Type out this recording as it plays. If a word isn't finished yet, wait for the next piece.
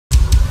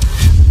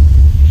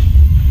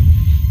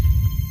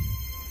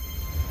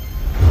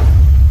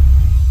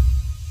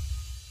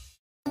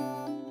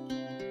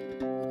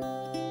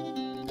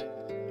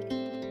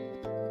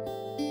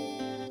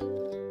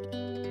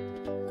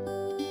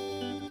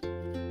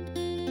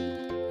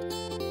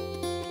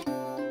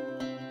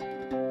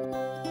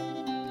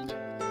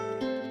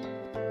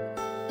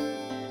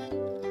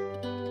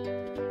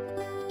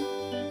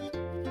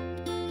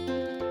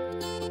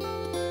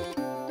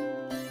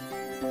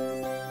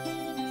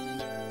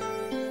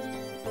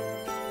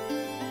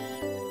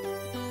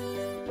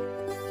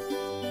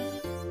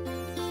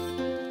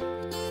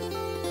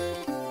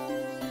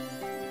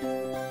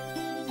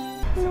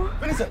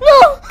Vanessa!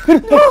 No!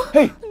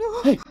 Hey!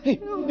 No! Hey! Hey!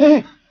 No.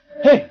 Hey!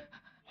 Hey!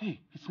 Hey!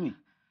 It's me.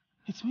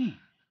 It's me.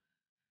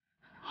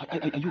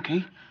 Are you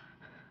okay?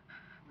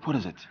 What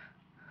is it?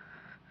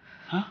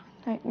 Huh?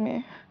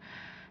 Nightmare.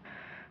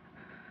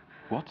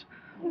 What?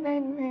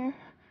 Nightmare.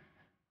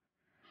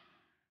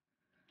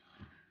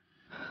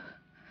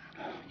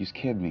 You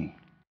scared me.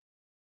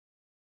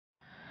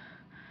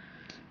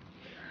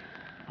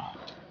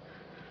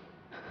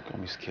 Got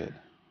me scared.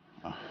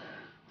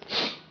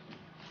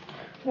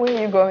 Where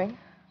are you going?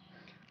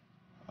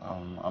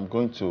 I'm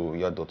going to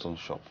your Dotton's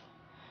shop.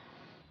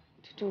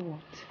 To do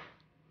what?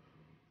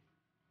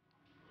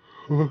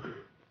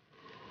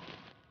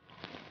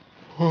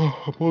 I'm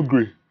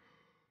hungry.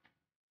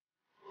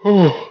 I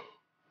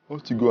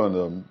want to go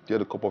and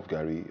get a cup of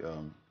gari,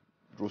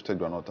 roasted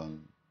granite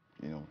and,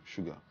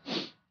 sugar.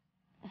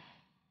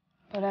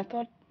 But I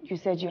thought you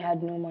said you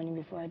had no money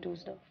before I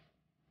dozed off.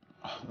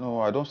 No,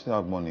 I don't still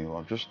have money.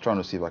 I'm just trying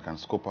to see if I can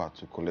scope out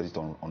to collect it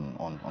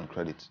on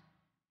credit.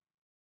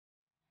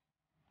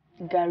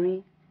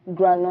 Gari,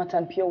 granite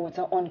and pure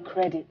water on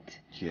credit?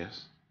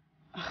 Yes.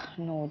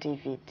 No,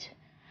 David.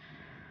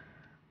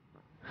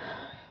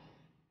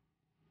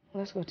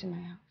 Let's go to my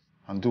house.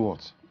 And do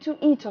what? To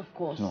eat, of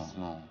course. No.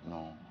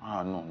 No.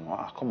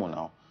 Come on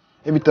now.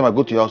 Every time I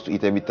go to your house to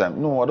eat, every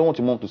time. No, I don't want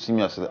your mom to see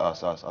me as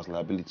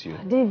liability.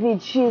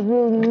 David, she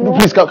will not...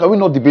 Please, can we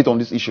not debate on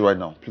this issue right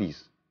now?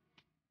 Please.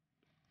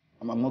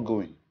 I'm not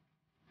going.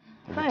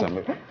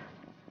 Fine.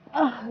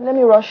 Let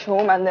me rush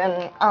home and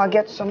then I'll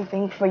get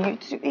something for you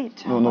to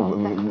eat. No,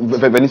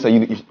 Vanessa,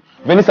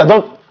 Vanessa,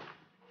 don't...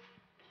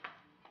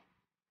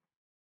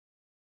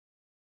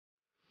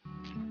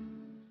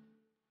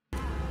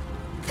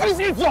 Look at this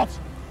idiot!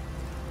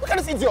 Look at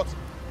this idiot!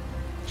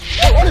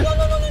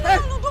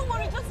 No, don't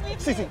worry, just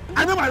leave See,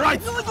 I know my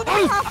rights! No, you don't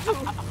have to!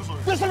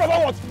 You're sorry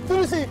about what? Do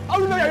you see? How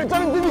do you know you're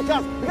returning baby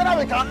cars? You can have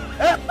a car?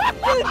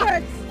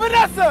 David!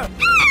 Vanessa!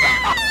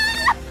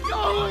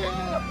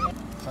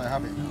 So I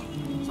have it now.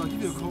 So I'll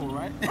give you a call,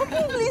 right?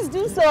 Okay, please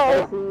do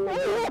so.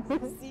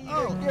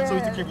 So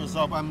you take care of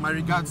yourself and my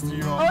regards to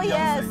your... Oh,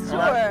 yes, sure.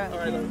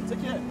 Alright,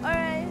 take care.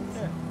 Alright.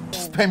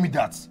 Spare me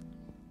that.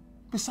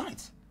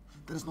 Besides,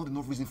 that is not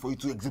enough reason for you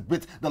to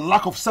exhibit the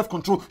lack of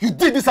self-control you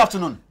did this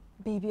afternoon.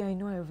 Baby, I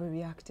know I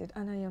overreacted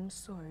and I am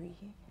sorry.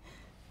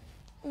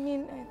 I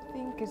mean, I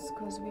think it's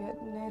because we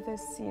had neither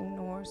seen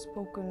nor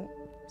spoken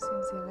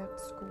since he left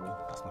school.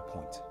 That's my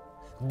point.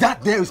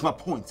 That there is my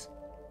point.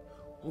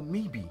 Or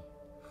maybe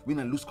when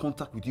I lose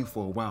contact with you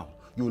for a while,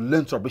 you'll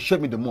learn to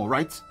appreciate me the more,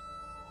 right?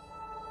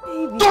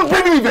 Baby. Don't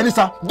baby me,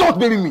 Vanessa! Don't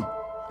baby me!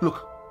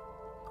 Look,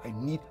 I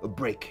need a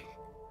break.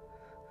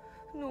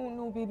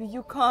 No, baby,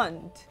 you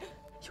can't.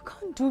 You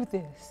can't do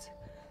this.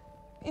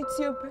 It's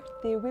your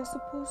birthday. We're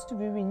supposed to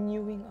be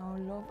renewing our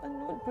love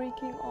and not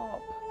breaking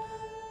up.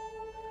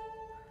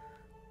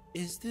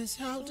 Is this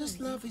how this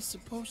love is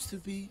supposed to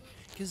be?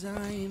 Cause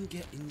I am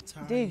getting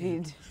tired.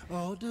 David.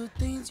 All the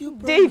things you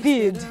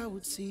David. promised that I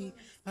would see,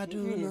 I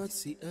do not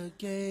see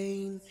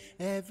again.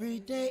 Every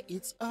day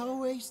it's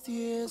always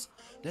tears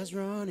that's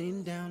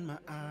running down my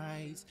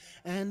eyes.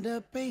 And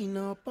the pain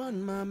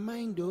upon my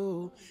mind,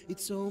 oh,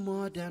 it's so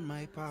more than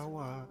my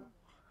power.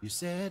 You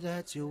said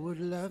that you would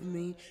love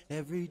me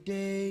every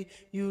day,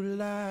 you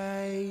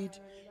lied.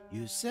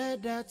 You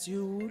said that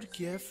you would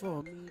care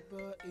for me,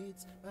 but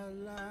it's a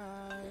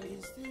lie.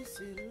 Is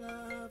this a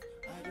love?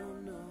 I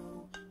don't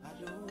know. I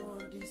don't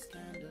want this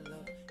kind of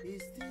love.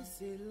 Is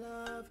this a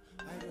love?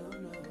 I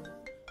don't know.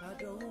 I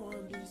don't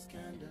want this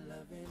kind of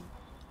loving.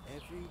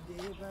 Every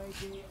day by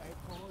day I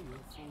call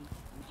your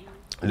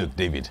phone. Look,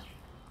 David,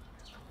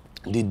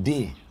 the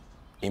day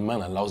a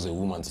man allows a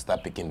woman to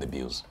start picking the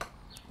bills,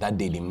 that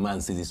day the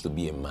man ceases to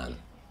be a man.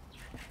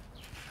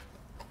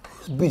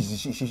 Whose bills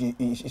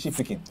is she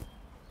picking?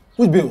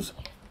 Whose bills?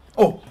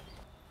 Oh,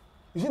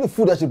 is it the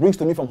food that she brings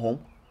to me from home?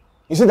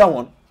 Is it that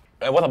one?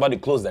 What about the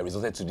clothes that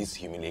resulted to this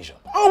humiliation?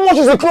 How much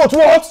is the clothes?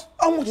 What?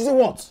 How much is it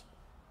what?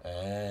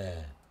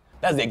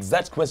 That's the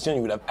exact question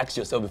you would have asked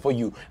yourself before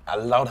you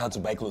allowed her to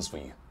buy clothes for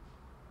you.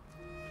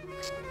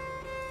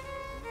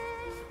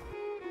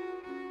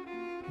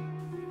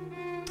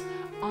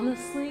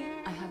 Honestly,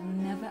 I have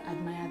never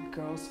admired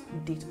girls who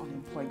date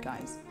unemployed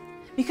guys.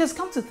 Because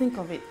come to think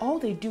of it, all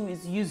they do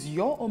is use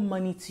your own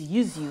money to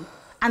use you,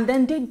 and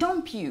then they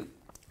dump you.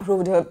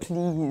 Rhoda,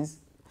 please.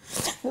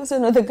 Those are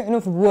not the kind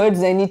of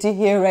words I need to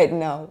hear right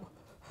now.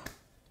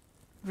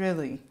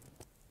 Really?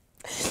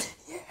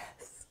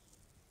 Yes.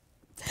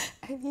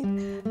 I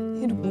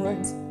need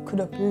words could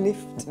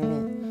uplift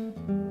me.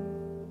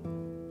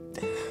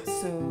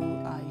 So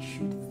I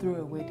should throw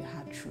away the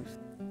hard truth.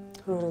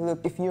 Rhoda,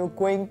 look, if you're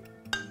going...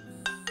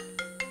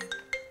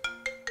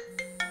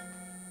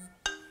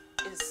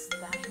 Is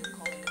that him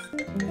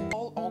calling?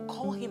 Or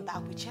call him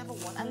back, whichever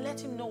one, and let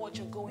him know what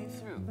you're going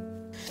through.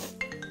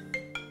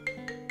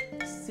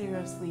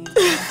 Seriously,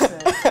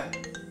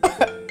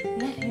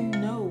 let him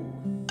know.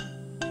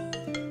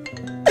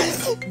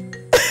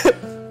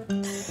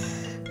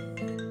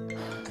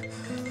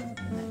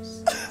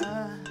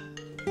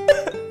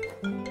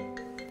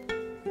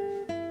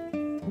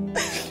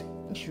 Nice.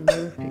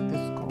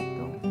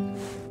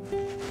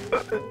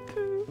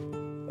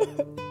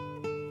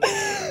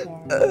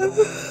 Can't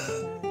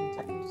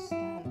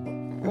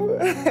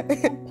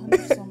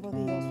punish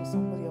somebody else for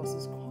somebody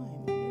else's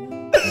crime,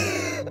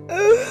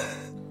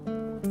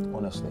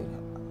 Honestly,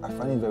 I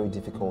find it very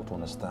difficult to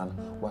understand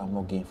why I'm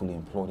not gainfully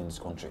employed in this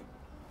country.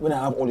 When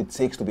I have all it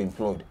takes to be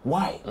employed.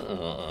 Why?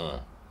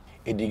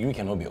 A degree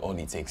cannot be all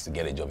it takes to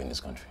get a job in this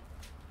country.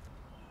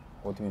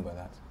 What do you mean by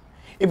that?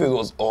 If it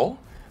was all,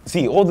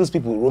 see, all these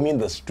people roaming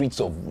the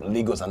streets of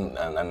Lagos and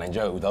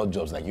Nigeria without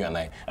jobs like you and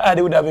I,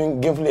 they would have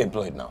been gainfully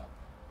employed now.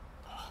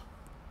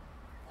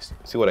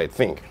 See what I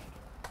think?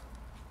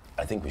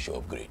 I think we should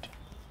upgrade.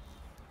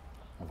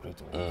 Upgrade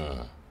to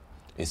what?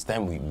 It's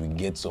time we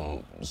get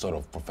some sort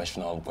of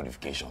professional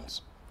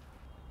qualifications.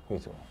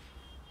 Wait,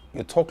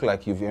 you talk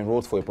like you've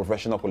enrolled for a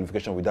professional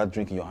qualification with that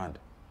drink in your hand.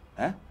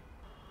 Eh?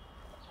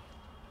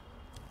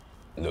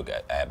 Look,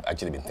 I've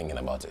actually been thinking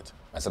about it.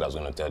 I said I was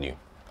going to tell you.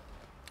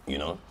 You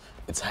know,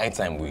 it's high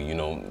time we,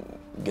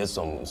 get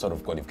some sort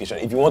of qualification.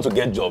 If you want to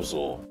get jobs,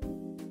 so...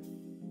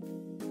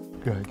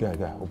 Guy,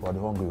 hope I'm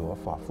hungry or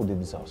far. Food in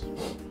this house.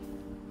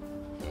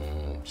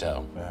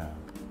 Ciao. Yeah.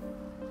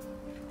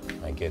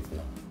 I get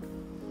now.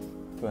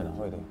 Where now?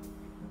 Where are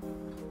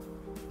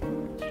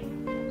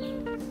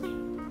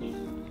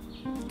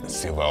they?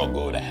 Silver or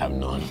gold, I have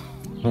none.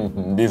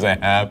 This I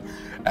have,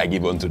 I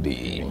give unto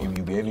thee. You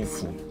be having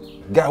food.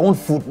 Guy, I want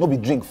food, not be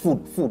drink.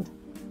 Food.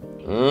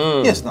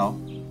 Yes, now.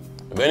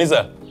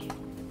 Vanessa.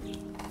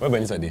 Where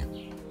Vanessa there?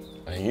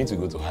 You need to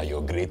go to her,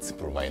 your great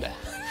provider.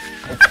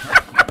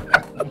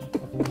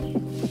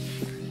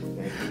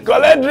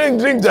 Collect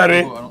drink,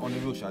 Jerry. On the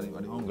real, Shadi,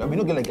 I'm hungry. I mean,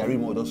 not get like Gary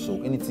more or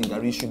so. Anything,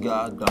 Gary,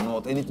 sugar,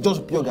 granite, anything.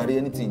 Just pure Gary,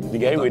 anything. The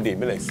Gary with them,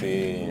 be like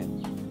say,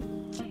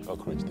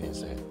 cockroach thing,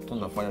 say.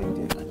 Thunder fire you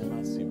there. I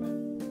never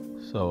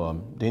see. So,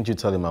 didn't you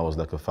tell him I was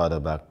like a father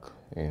back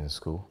in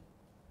school?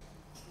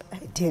 I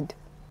did.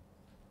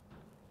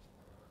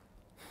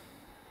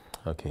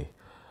 Okay.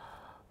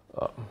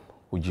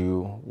 Would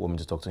you want me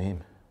to talk to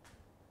him?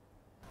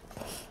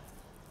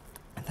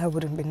 That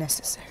wouldn't be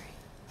necessary.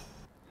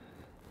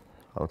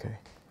 Okay.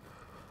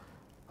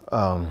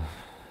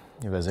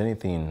 If there's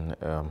anything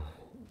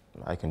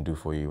I can do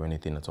for you,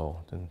 anything at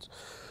all, then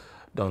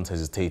don't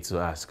hesitate to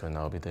ask and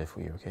I'll be there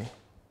for you, okay?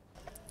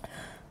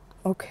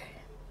 Okay.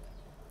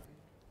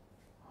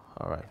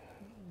 All right.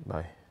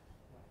 Bye.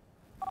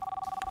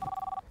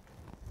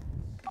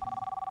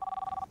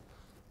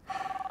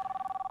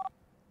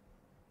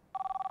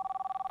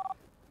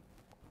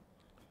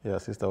 Yeah,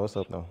 sister, what's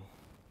up now?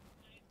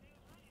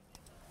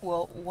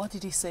 Well, what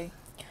did he say?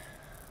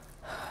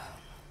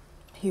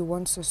 He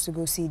wants us to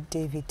go see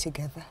David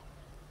together.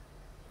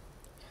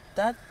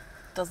 That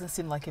doesn't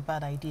seem like a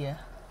bad idea.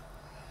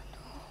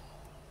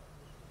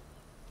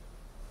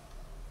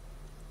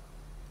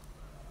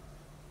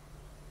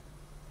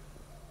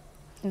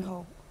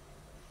 No.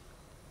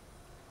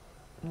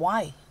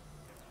 Why?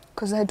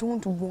 Because I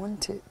don't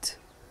want it.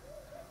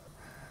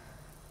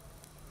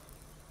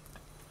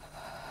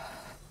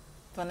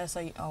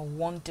 Vanessa, you are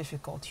one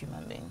difficult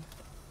human being.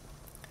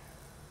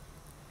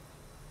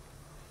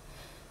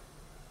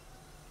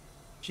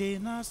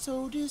 Jane,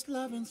 so this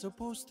loving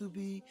supposed to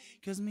be,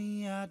 'cause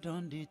me, I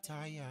done dey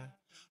tire.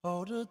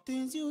 All the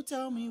things you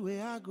tell me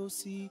where I go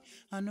see,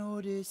 I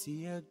know they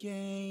see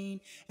again.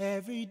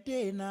 Every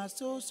day, now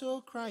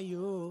so cry,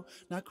 oh.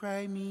 Now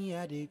cry me,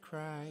 I dey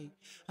cry.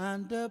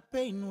 And the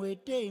pain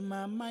within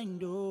my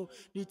mind, oh.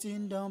 The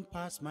thing don't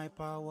pass my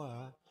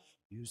power.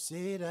 You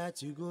say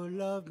that you go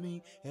love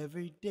me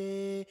every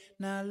day,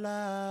 nah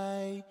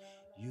lie.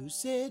 You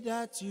say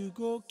that you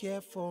go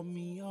care for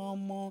me,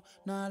 more,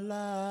 nah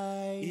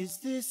lie. Is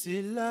this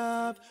a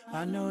love?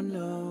 I don't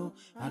know.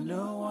 I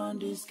don't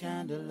want this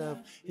kind of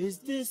love. Is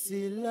this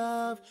a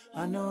love?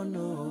 I don't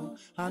know.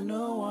 I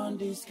don't want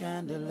this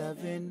kind of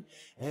loving.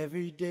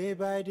 Every day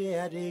by day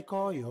I dey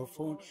call your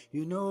phone.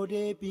 You know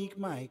they pick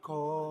my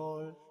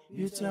call.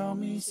 You tell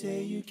me,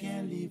 say you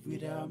can't live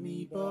without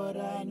me, but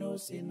I know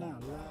say nah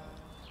lie.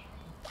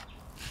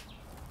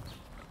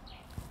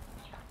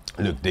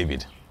 Look,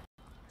 David.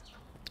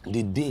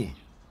 The day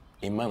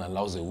a man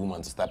allows a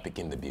woman to start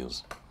paying the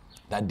bills,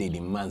 that day the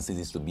man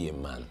ceases to be a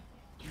man.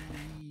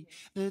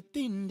 The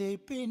thing they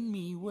pain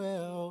me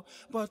well,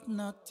 but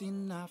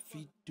nothing I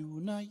fit do.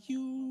 Now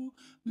you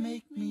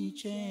make me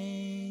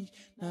change.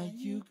 Now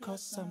you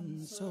cause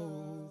I'm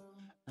so,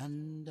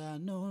 and I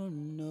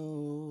don't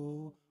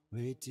know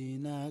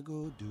waiting I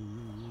go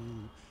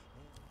do.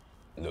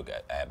 Look,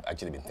 I've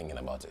actually been thinking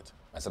about it.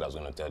 I said I was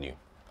going to tell you.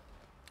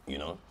 You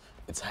know,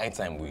 it's high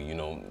time we,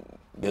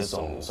 get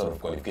some sort of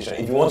qualification.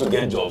 If you want to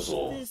get jobs,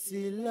 so... This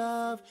is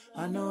love,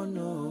 I don't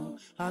know.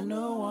 I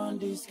don't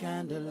want this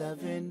kind of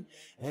loving.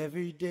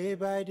 Every day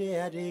by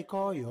day I dey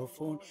call your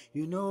phone.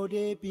 You know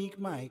they pick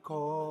my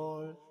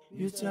call.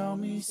 You tell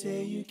me,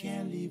 say you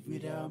can't live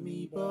without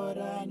me, but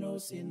I know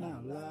say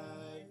not lie.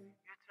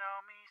 You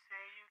tell me,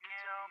 say you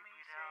can't live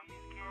without me.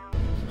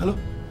 Hello?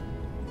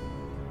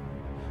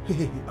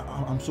 Hey,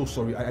 I'm so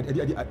sorry.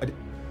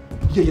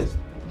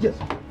 Yes.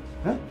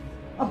 Huh?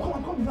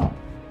 I'm coming now.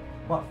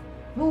 But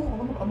no,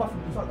 I'm not.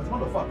 In fact, as a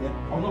matter of fact,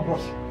 yeah, I'll not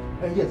brush.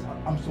 Yes,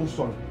 I'm so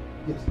sorry.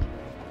 Yes.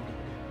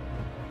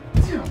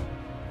 Good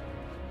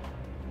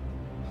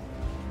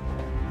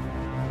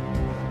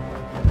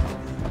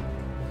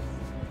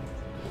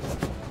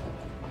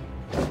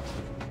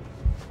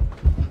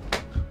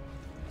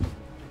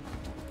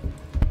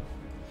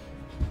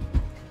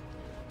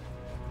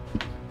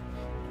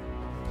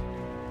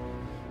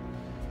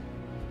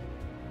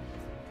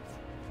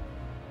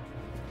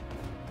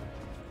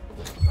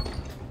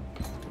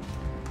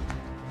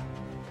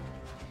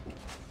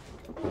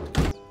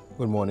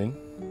morning.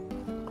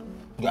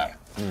 Guy,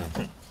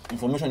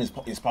 information is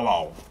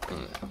power.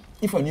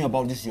 If I knew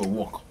about this your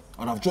work,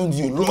 I'd have joined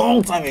you a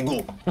long time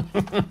ago.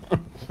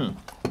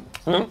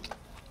 I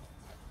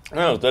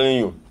was telling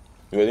you,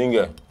 you're a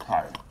dingo.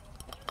 Hi.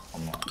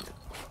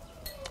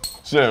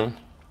 Sir,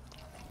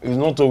 it's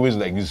not always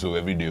like this so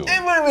every day. Even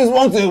if it's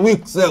once a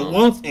week, sir,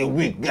 once a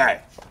week,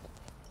 guy.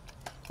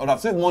 I would have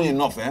saved money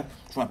enough, for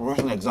my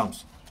professional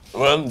exams.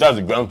 Well, that's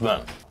the grand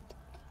plan.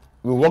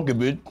 We work a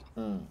bit,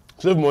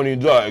 save money,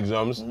 do our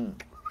exams,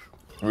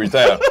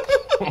 retire.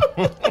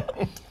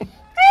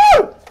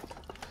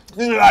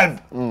 Still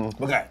alive.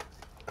 But guy,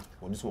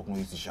 this work no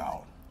easy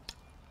shout.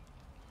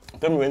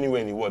 Tell me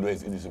anywhere in the world where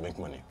it's easy to make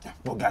money.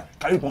 But guy,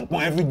 carry pong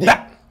every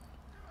day.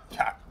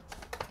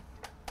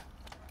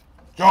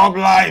 Job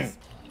life.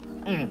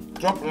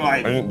 Job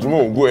life. And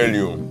tomorrow we'll go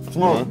early.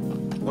 Tomorrow.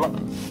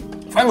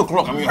 5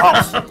 o'clock, I'm in your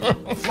house.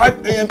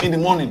 5 a.m. in the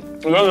morning.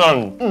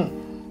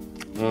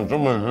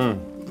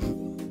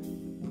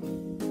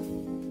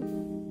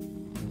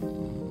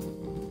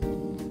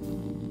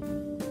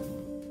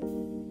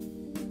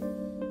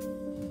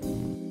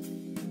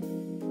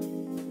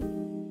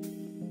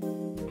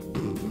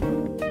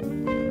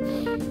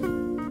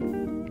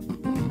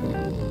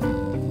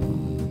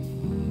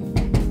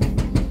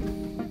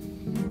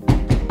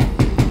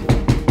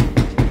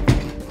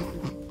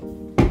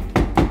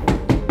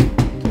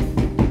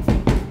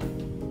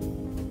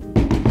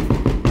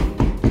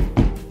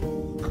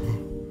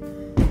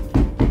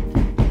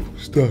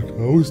 Start. I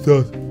will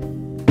start.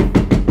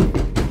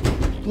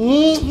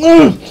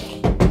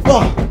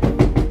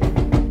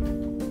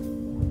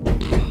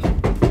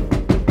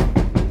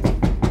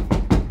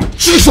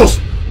 Jesus!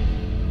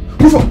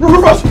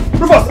 Rufus!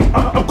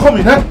 I'm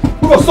coming,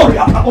 Rufus, sorry,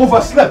 I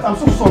overslept. I'm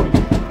so sorry.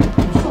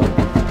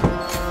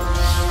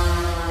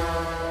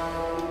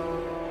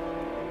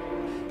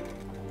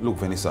 Look,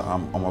 Vanessa,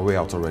 I'm on my way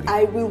out already.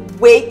 I will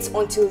wait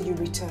until you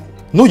return.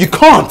 No, you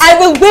can't! I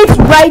will wait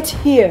right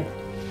here.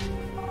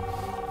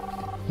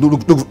 No,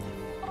 look.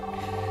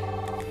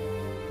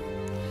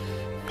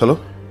 Hello?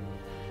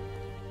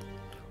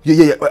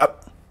 Yeah.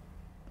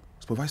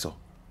 Supervisor,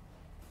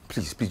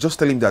 please, just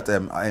tell him that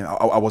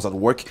I was at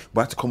work,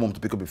 but I had to come home to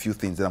pick up a few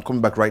things, and I'm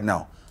coming back right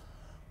now.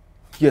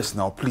 Yes,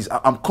 now, please,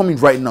 I'm coming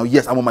right now.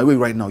 Yes, I'm on my way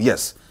right now.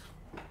 Yes.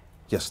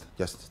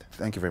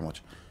 Thank you very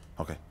much.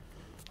 Okay.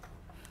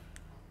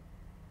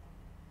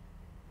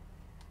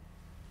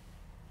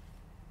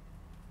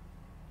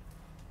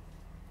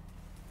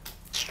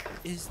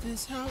 Is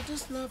this how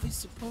this love is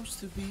supposed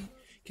to be?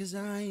 'Cause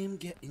I am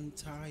getting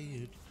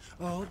tired.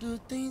 All the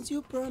things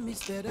you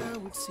promised that I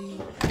would see,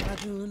 I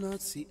do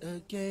not see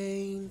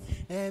again.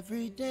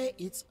 Every day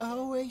it's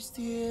always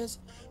tears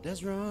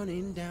that's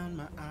running down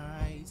my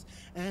eyes,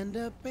 and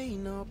the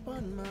pain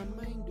upon my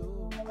mind.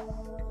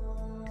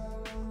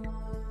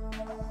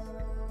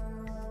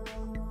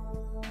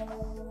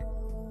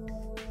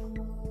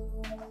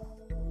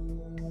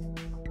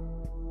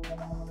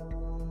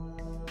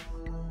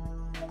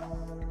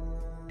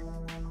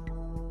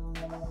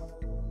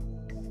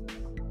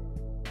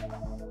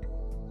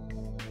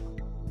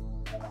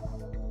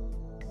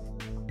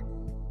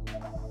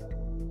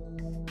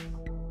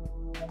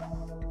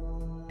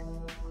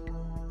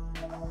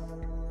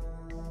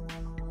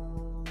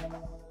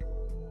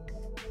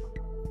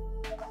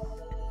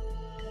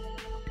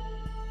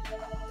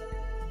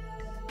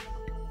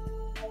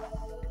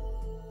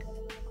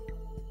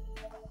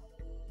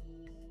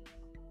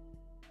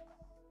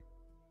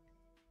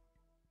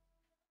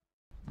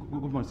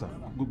 Good morning, sir.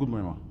 Good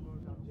morning, ma.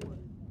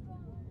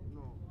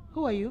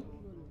 Who are you?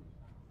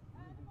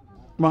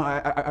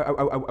 Ma,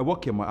 I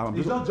work here, ma.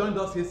 You just joined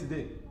us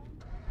yesterday.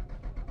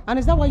 And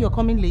is that why you're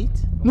coming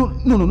late? No,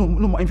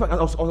 ma. In fact,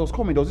 I was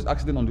coming. There was this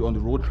accident on the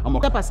road.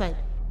 Step aside.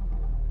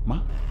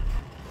 Ma?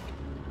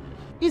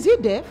 Is he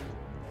deaf?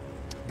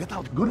 Get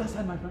out. Go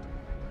outside, my friend.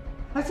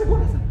 I said go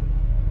outside.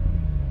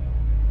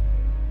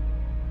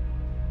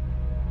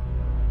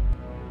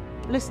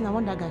 Listen, I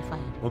want that guy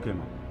fired. Okay,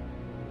 ma.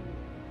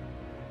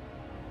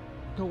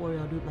 Don't worry,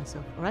 I'll do it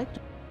myself, alright?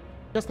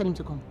 Just tell him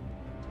to come.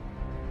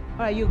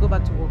 Alright, you go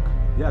back to work.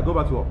 Yeah, go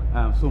back to work.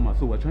 So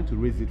we're trying to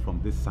raise it from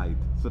this side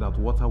so that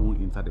water won't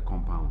enter the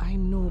compound. I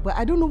know, but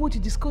I don't know what you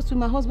discussed with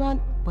my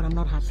husband, but I'm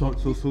not happy. So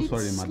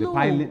sorry, ma.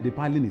 The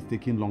piling is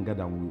taking longer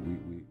than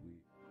we.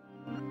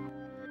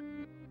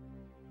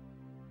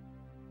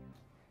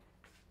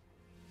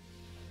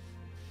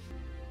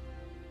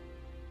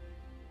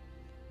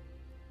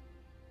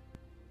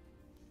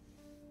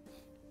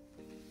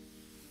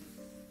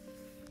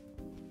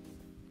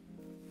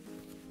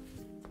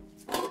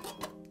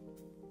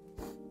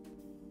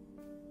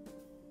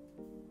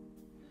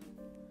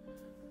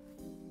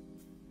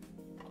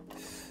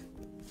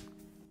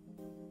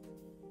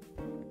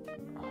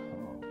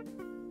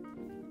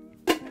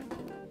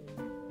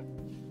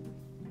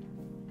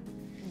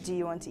 Do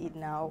you want to eat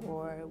now,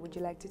 or would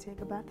you like to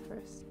take a bath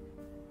first?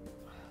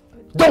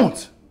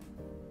 Don't!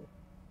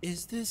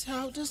 Is this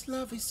how this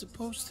love is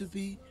supposed to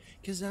be?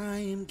 'Cause I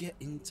am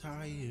getting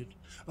tired.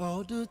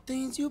 All the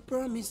things you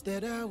promised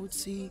that I would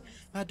see,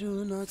 I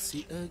do not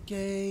see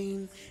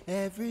again.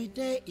 Every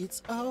day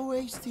it's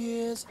always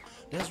tears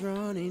that's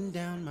running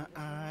down my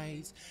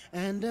eyes,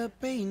 and the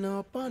pain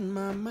upon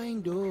my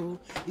mind, oh,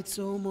 it's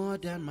so more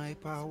than my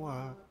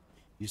power.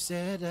 You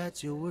said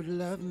that you would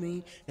love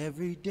me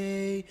every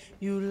day,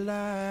 you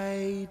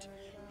lied.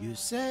 You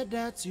said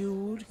that you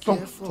would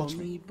care for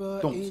me,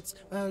 but it's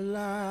a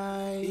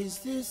lie. Is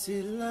this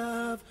a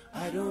love?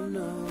 I don't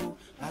know.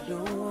 I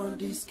don't want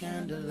this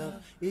kind of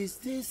love. Is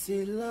this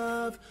a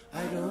love?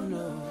 I don't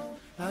know.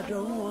 I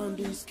don't want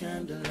this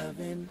kind of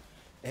loving.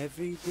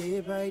 Every day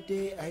by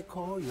day I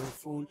call your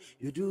phone.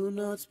 You do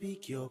not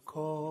speak your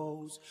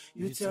calls.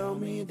 You tell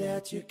me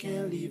that you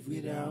can't live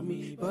without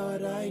me,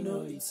 but I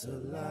know it's a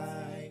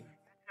lie.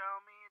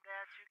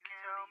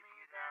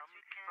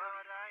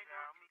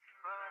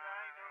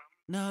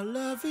 Now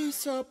love is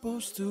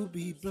supposed to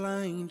be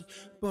blind,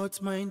 but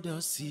mine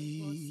does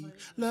see.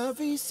 Love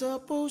is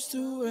supposed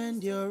to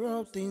endure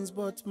all things,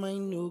 but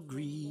mine no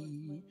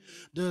agree.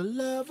 The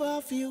love I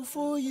feel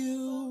for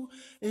you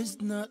is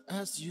not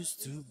as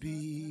used to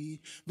be.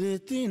 The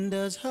thing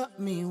does hurt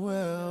me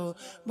well,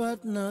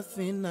 but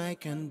nothing I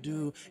can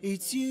do.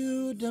 It's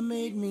you that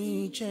made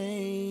me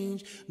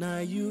change. Now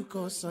you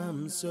cause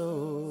I'm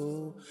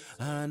so,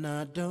 and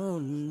I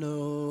don't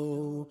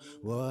know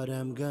what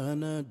I'm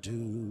gonna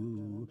do.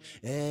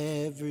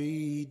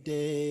 Every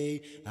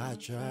day I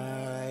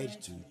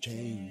tried to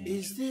change.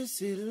 Is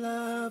this a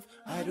love?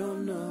 I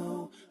don't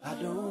know. I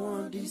don't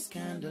want this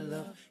kind of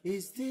love.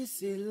 Is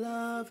this a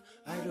love?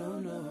 I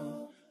don't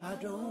know. I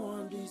don't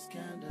want this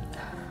kind of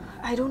love.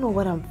 I don't know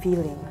what I'm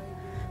feeling,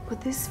 but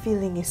this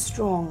feeling is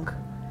strong.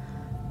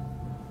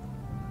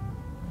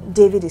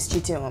 David is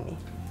cheating on me.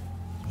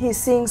 He's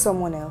seeing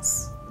someone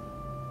else.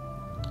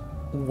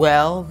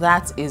 Well,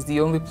 that is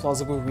the only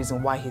plausible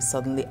reason why he's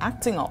suddenly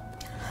acting up.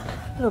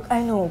 Look,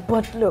 I know,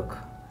 but look.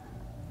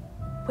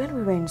 When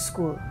we were in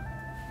school,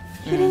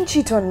 he didn't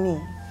cheat on me.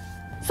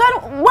 So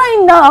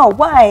why now?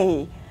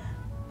 Why?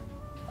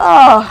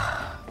 Are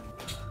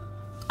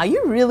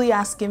you really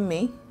asking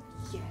me?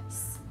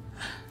 Yes.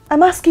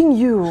 I'm asking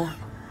you.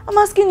 I'm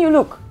asking you,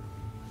 look.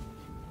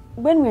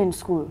 When we were in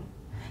school,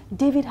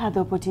 David had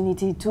the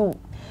opportunity to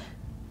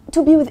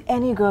be with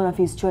any girl of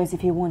his choice if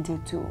he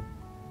wanted to.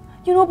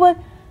 You know, but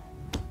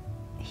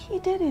he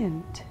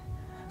didn't.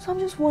 So I'm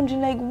just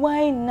wondering, like,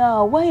 why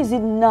now? Why is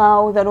it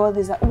now that all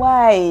this...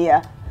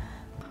 Why?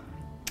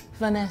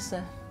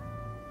 Vanessa,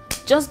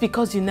 just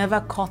because you never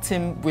caught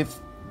him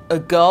with a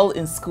girl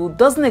in school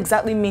doesn't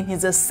exactly mean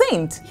he's a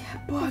saint. Yeah,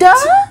 but... Duh!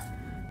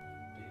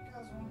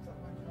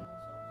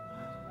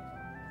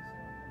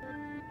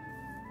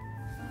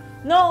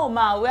 No,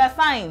 Ma, we're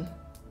fine.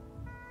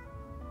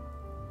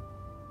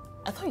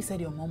 I thought you said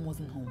your mom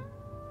wasn't home.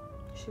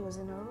 She was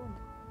in her room.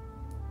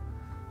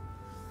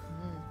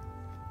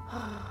 I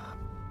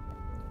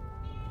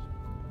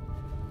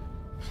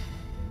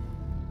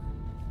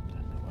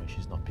don't know why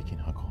she's not picking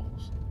her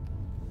calls.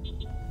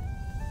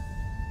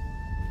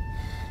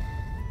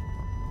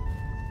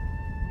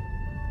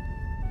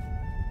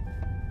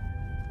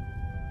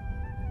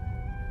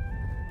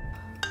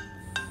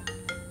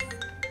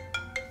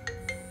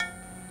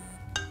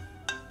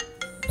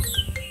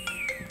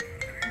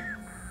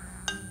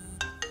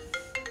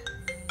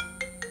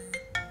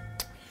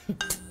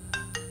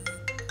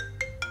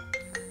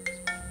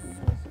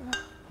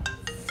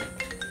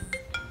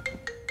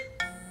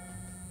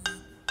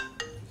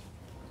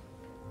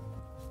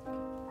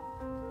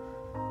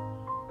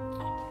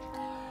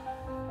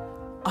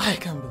 I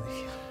can't believe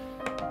you.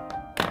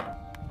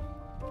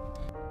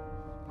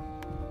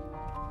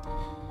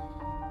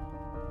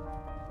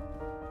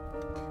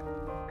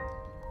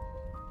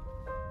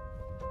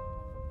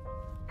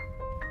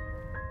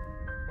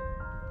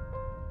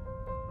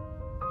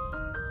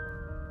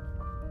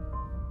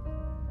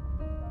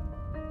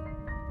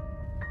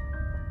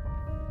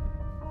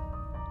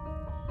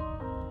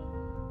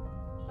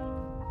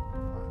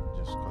 I'm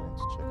just calling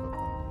to check up on you.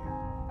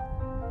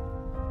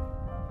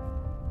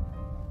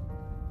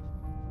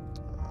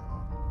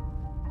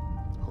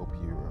 Hope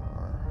you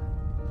are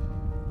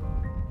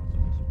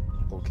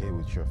okay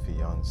with your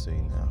fiance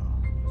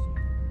now.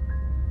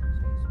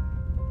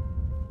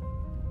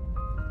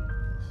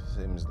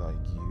 Seems like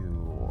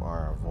you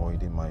are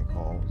avoiding my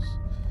calls.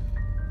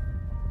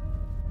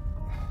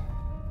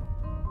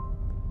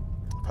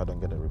 If I don't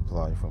get a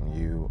reply from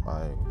you,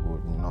 I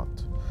would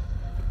not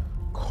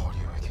call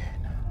you again.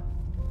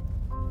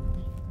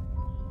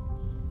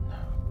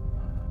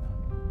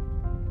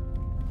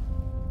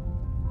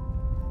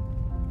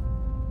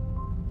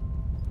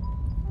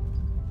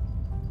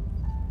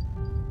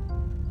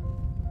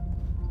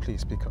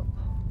 Please speak up.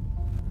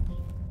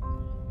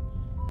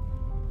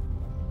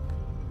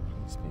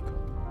 Please speak up.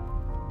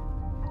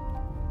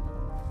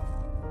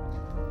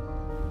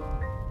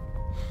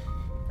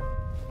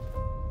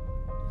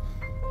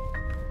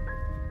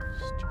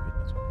 Stupid.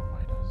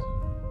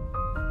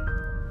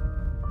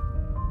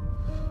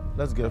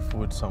 Let's get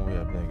food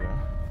somewhere,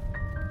 beggar.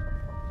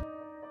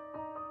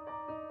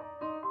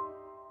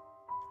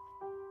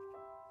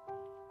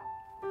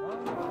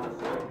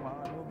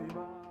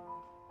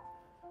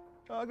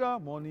 I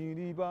got money in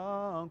the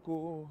bank,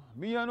 oh.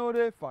 Me, I know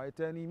they fight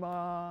any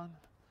man.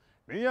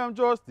 Me, I'm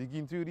just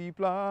sticking to the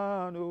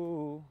plan,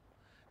 oh.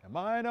 My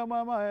mind on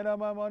my mind and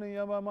my money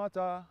on my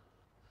matter.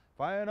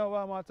 Find out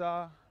what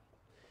matter.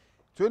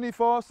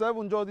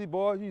 24/7, just the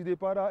boy, he's the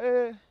para,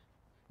 eh?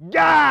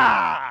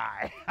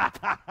 Guy!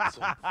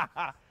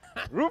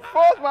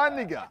 Rufus, my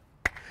nigga.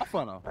 Have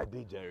fun now. I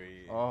did,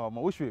 Jerry. Oh,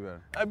 man, which way,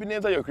 man? I've been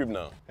enter your crib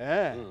now.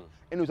 Eh?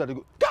 Anyways, I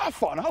go. Have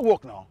fun, I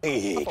walk now.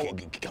 Hey,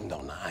 calm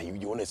down now.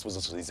 You want to expose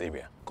us to this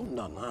area? Calm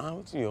down now.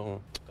 What's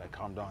your... Like,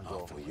 calm down,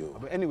 Joe. for you.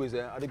 But anyways,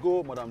 I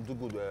go, Madam Do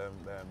Good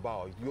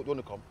bar. You want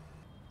to come?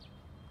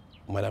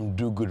 Madam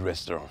Do Good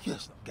restaurant.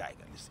 Yes, guy,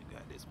 listen, guy,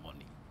 there's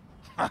money.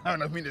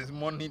 I mean, there's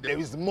money. There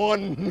is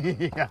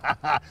money.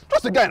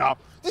 Trust the guy now.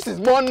 This is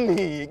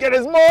money. Get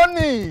his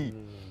money.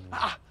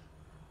 How?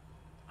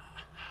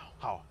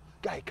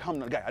 Guy, calm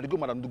down. Guy, I go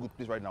Madam Do Good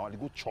place right now. I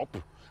go chop.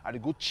 I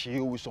go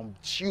chill with some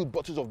chilled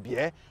bottles of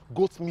beer,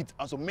 goat meat,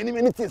 and so many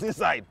things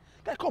inside.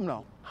 Guy, come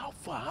now. How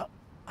far?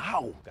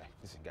 How? Guy,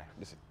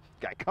 listen.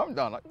 Guy, calm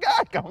down.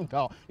 Guy, calm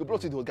down. You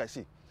brought it to the guy.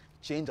 See,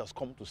 change has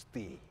come to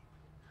stay.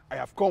 I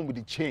have come with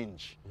the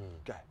change.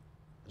 Guy,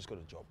 I just got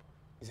a job.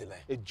 Is it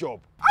like a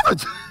job?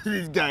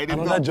 This guy,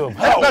 another job.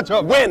 How? Another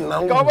job. When?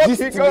 Now, come on, this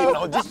kick to me off.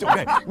 now, this to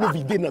me. No,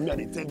 be there now, me,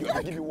 I tell you,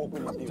 I give you work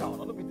with my No,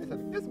 not be this.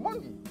 It's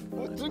money.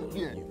 Drink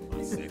beer.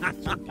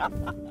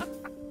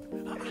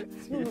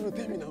 No,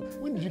 tell me now.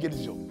 When did you get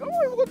this job? Come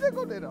on, we'll go take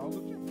on there now.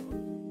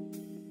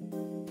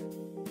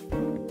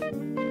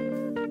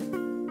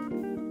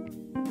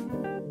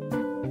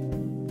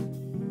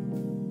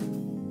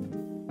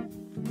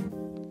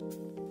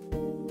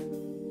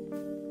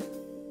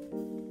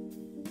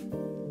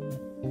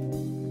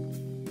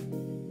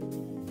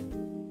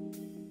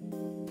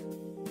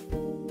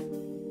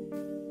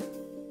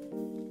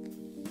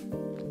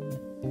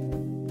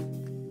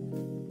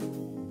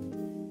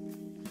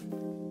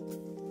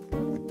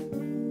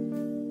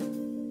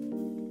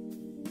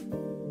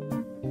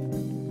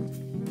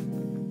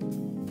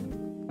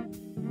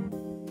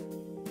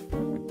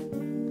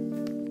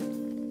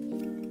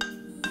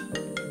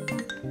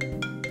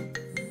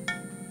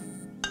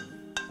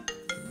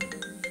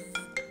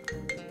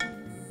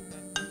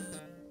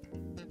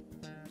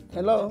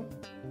 Hello?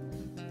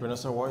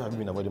 Vanessa, why have you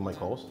been avoiding my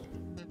calls? Who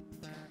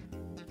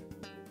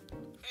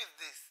is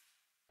this?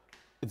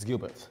 It's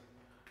Gilbert.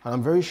 And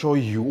I'm very sure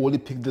you only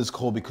picked this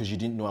call because you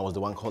didn't know I was the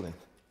one calling.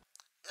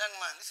 Young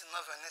man, this is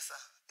not Vanessa.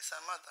 It's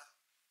her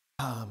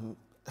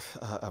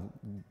mother.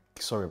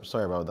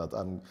 Sorry about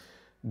that.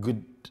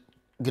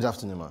 Good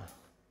afternoon, ma.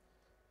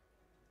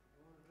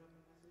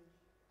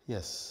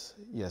 Yes.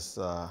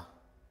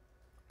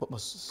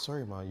 But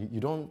sorry, ma, you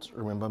don't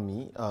remember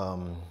me?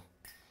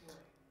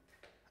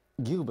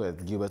 Gilbert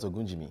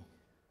Ogunjimi.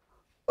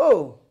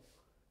 Oh,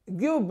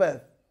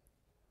 Gilbert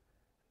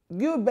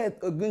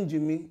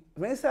Ogunjimi,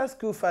 Vanessa's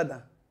school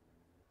father.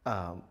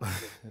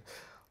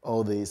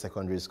 All the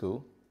secondary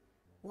school.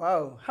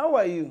 Wow, how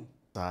are you?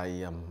 I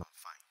am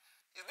fine.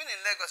 You've been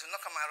in Lagos, you've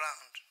not come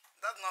around.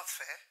 That's not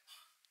fair.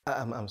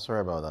 I'm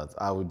sorry about that.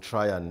 I would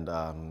try and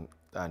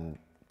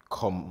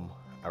come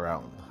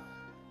around.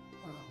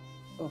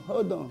 Oh,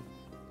 hold on.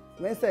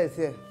 Vanessa is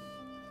here.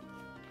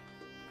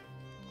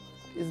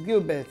 It's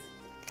Gilbert.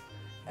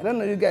 I don't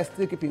know you guys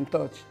still keep in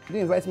touch. You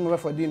didn't invite me over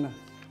for dinner.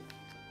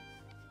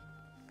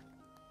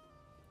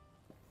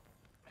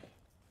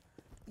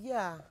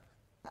 Yeah,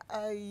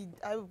 I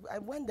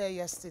went there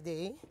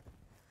yesterday.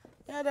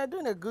 Yeah, they're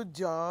doing a good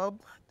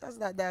job. Just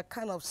that they're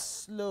kind of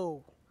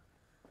slow.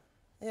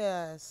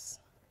 Yes.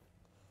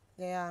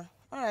 Yeah.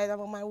 All right, I'm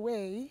on my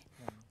way.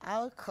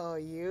 I'll call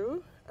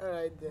you. All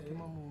right, then. Okay,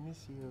 Mom, we'll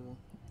miss you.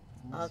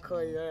 I'll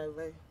call you. All right,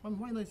 bye. Mom,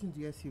 why not listen to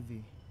the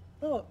SUV?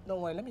 No, don't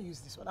worry. Let me use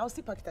this one. I'll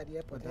still park it at the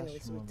airport anyway.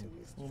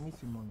 We'll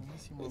miss you, Mom.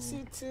 Miss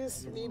you too,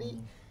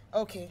 sweetie.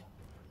 Okay.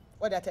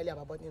 What did I tell you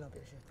about buttoning up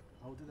your shirt?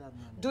 I'll do that,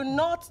 Mom. Do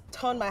not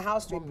turn my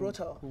house to a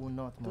brothel. We will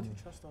not, Mommy. Don't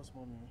you trust us,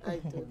 Mommy? I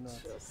don't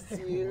trust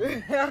you.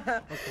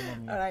 Okay,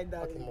 Mommy. All right,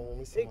 darling. Okay, Mom, we'll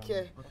miss you, Take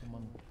care. Okay,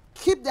 Mommy.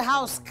 Keep the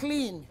house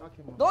clean.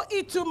 Okay, Mommy. Don't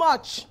eat too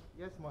much.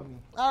 Yes, Mommy.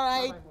 All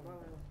right.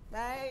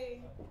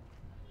 Bye.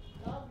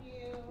 Bye. Love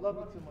you. Love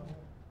you too, Mommy.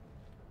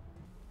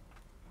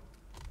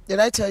 Did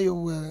I tell you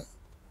we're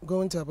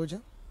going to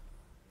Abuja?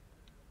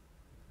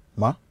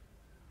 Ma?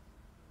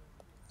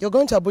 You're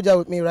going to Abuja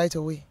with me right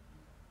away.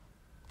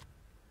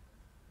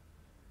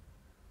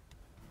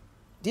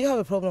 Do you have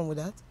a problem with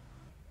that?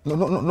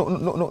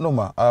 No,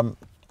 ma.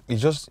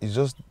 It's just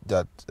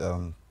that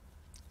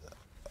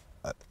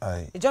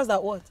It's just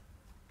that what?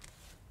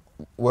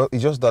 Well,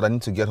 it's just that I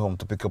need to get home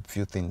to pick up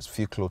few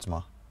clothes,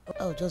 ma.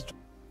 Oh, just.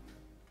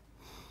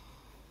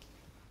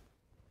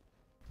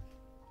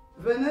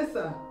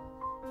 Vanessa,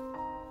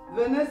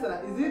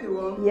 is he the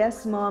one?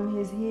 Yes, Mom,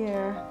 he's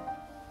here.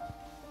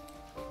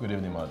 Good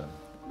evening, madam.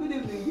 Good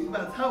evening,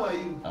 Gilbert. How are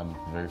you? I'm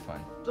very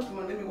fine. Just a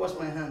moment, let me wash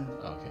my hand.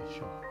 Okay,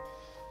 sure.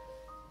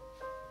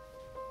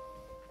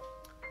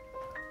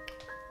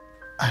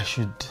 I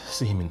should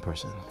see him in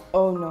person.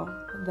 Oh no,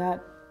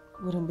 that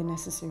wouldn't be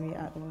necessary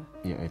at all.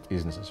 Yeah, it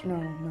is necessary.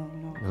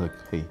 No. Look,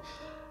 hey,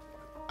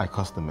 I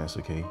caused the mess,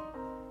 okay?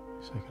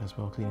 So I can as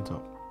well clean it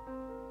up.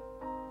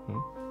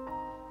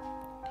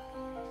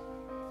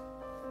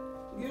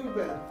 You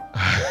Ben.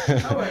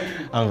 How are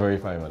you? I'm very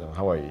fine, madam.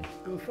 How are you?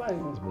 I'm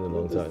fine. It's been a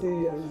long Good to time. see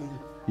you again.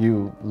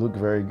 You look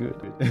very good.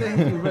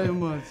 Thank you very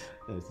much.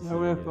 Nice to see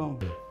You're you again.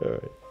 welcome. All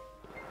right.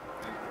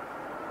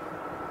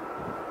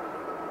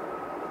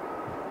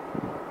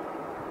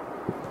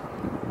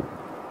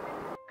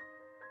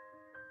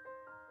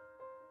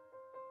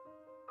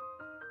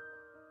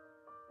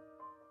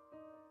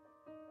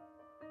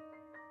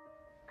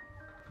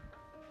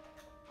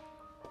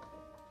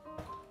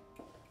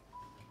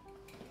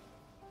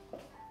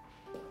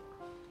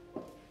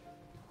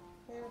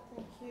 Yeah,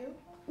 thank you.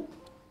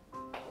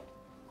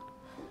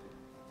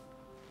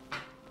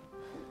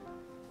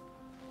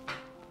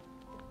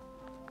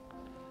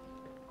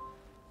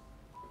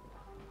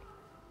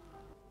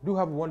 Do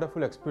have a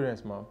wonderful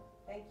experience, ma'am.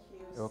 Thank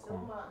you You're so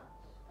welcome. much.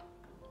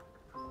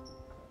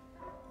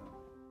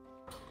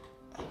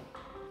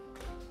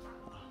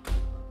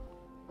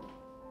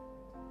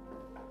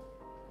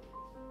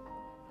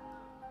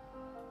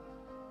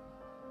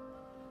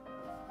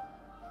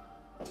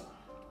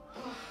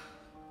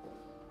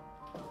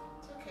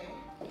 It's okay.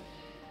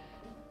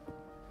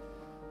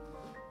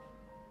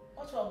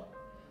 What's wrong?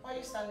 Why are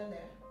you standing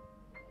there?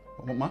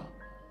 Mama?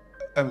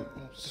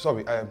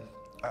 Sorry,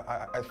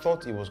 I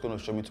thought he was going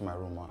to show me to my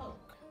room, ma. Oh.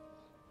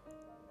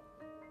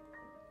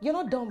 You're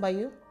not done by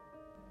you?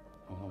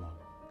 Oh, no, ma.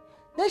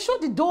 Then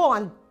shut the door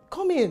and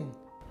come in.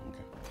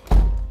 Okay.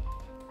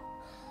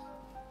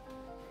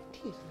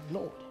 Dear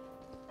Lord.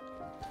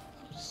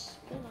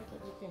 Spell out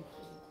everything,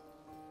 please.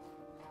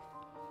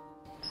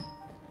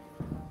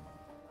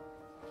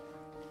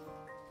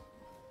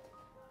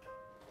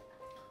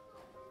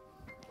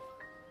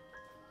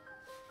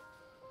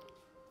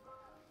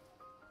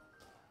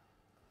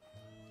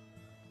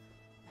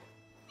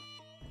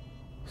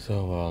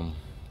 So,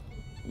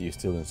 you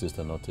still insist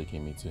on not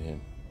taking me to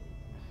him?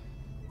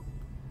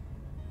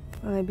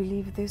 Well, I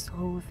believe this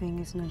whole thing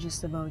is not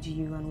just about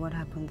you and what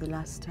happened the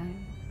last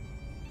time.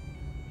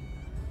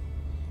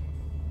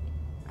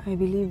 I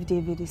believe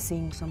David is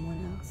seeing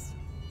someone else.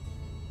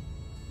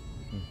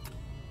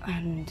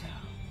 And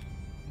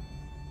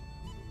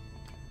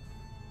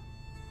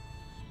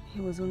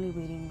he was only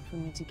waiting for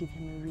me to give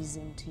him a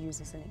reason to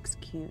use as an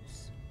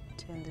excuse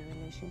to end the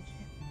relationship.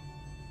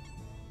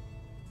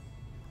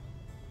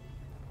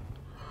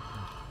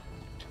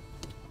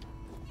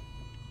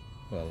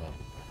 Well,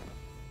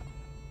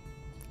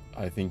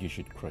 I think you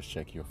should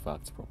cross-check your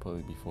facts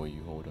properly before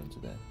you hold on to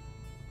them.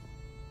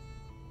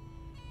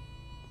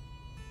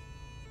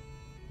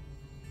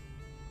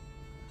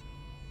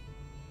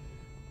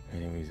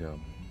 Anyways,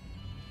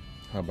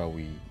 how about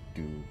we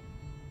do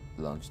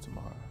lunch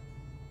tomorrow?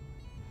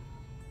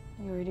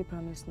 You already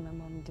promised my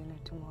mom dinner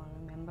tomorrow,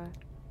 remember?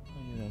 Oh,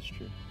 yeah, that's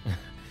true.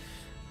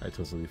 I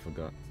totally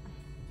forgot.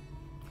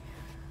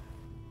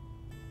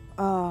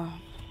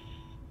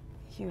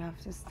 You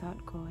have to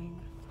start going.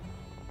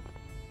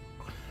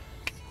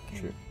 Okay.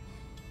 True.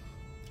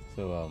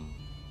 So, I'll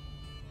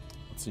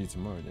see you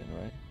tomorrow then,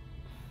 right?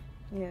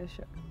 Yeah,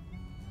 sure.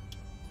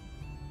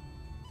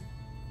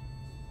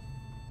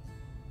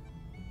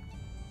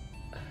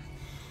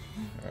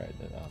 All right,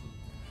 then,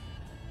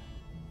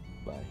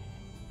 bye.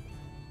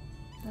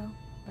 No,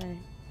 bye.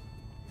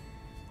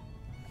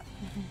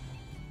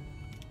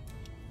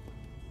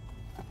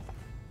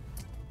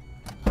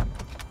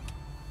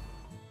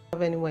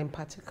 Have anyone in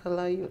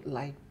particular you'd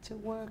like to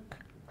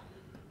work?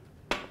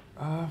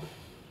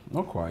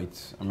 Not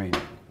quite. I mean,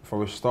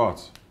 for a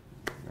start,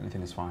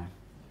 anything is fine.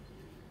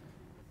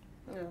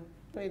 Yeah,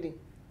 really?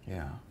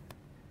 Yeah.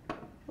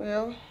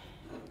 Well,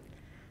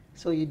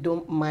 so you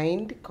don't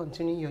mind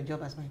continuing your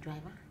job as my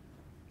driver?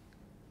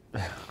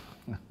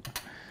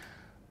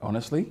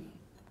 Honestly,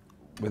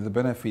 with the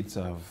benefits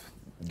I've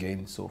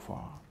gained so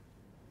far,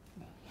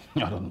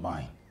 I don't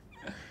mind.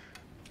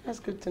 That's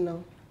good to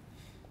know.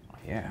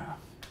 Yeah.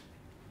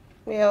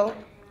 Well,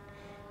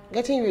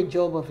 getting you a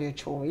job of your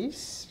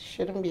choice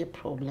shouldn't be a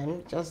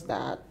problem, just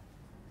that.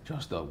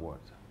 Just that what?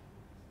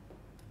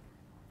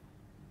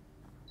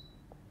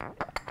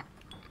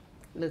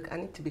 Look, I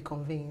need to be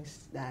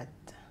convinced that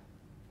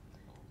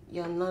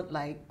you're not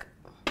like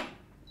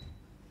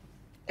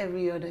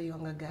every other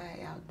younger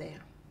guy out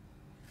there.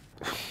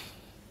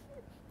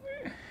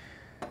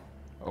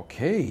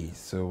 Okay,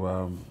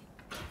 so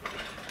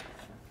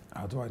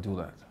how do I do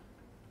that?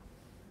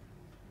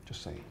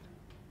 Just say it.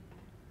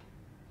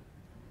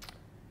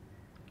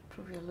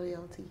 Prove your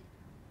loyalty.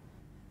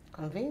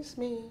 Convince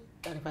me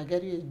that if I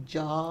get you a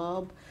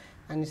job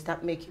and you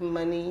start making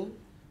money,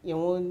 you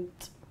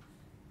won't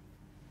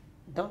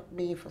dump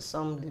me for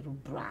some little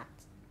brat.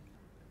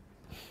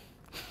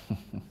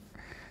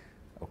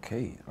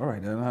 Okay, all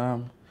right,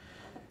 then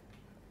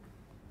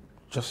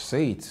just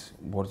say it,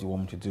 what you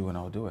want me to do, and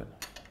I'll do it.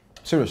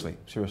 Seriously,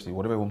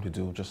 whatever you want me to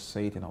do, just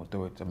say it and I'll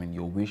do it. I mean,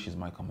 your wish is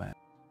my command.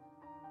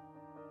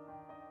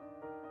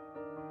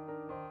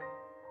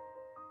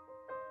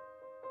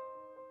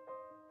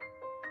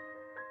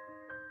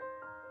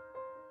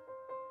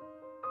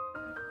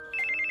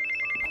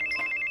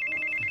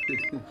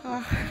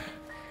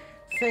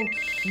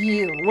 Thank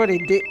you. What a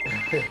day.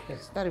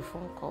 Is that a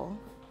phone call?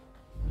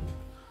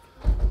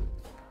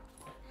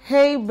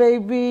 Hey,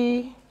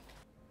 baby.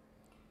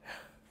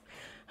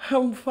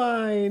 I'm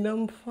fine.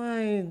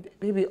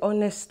 Baby,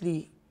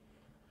 honestly,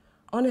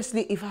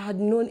 if I had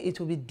known it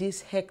would be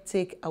this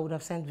hectic, I would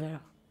have sent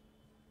Vera.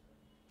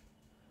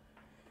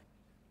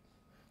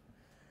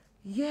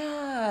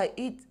 Yeah,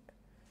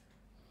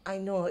 I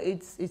know,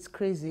 it's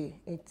crazy.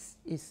 It's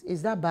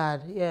that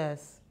bad,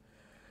 yes.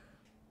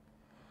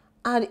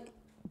 And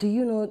do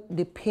you know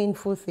the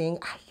painful thing?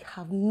 I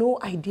have no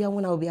idea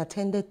when I'll be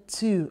attended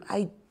to.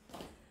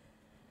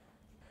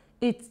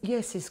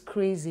 Yes, it's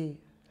crazy.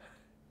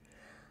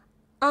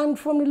 And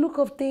from the look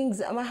of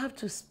things, I might have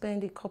to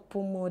spend a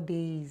couple more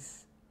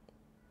days.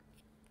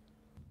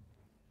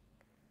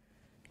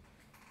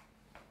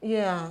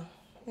 Yeah.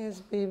 Yes,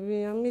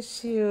 baby, I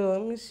miss you. I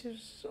miss you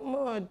so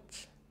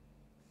much.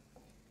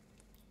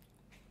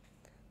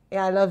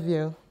 Yeah, I love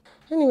you.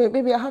 Anyway,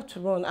 baby, I have to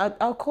run.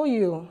 I'll call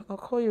you. I'll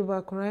call you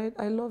back, right?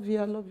 I love you.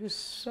 I love you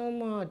so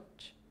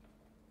much.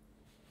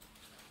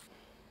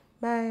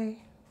 Bye.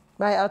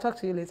 Bye. I'll talk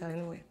to you later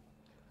anyway.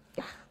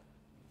 Yeah.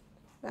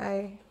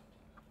 Bye.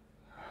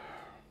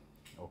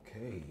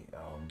 Okay.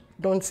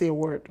 Don't say a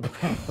word.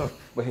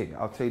 But hey,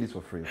 I'll tell you this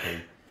for free,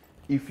 okay?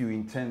 If you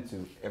intend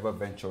to ever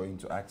venture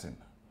into acting,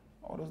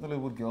 all those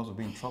Nollywood girls will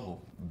be in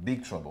trouble.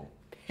 Big trouble.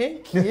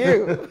 Thank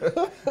you.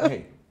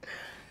 Hey,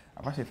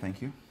 I've actually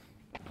thank you.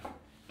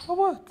 For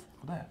what?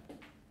 For that.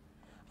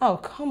 Oh,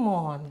 come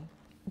on.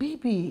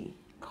 Baby,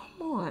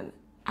 come on.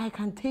 I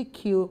can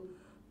take you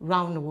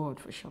round the world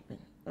for shopping,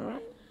 all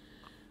right?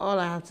 All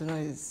I have to know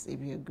is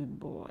if you're a good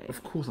boy.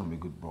 Of course I'm a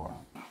good boy.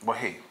 But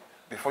hey,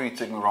 before you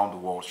take me around the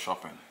world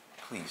shopping,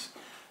 please,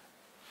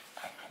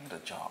 I need a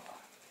job.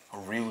 A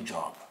real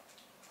job.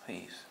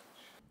 Please.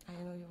 I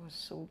know you were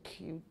so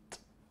cute.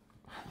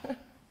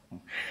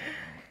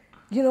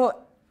 You know,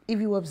 if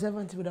you were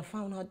observant, you would have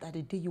found out that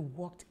the day you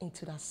walked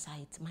into that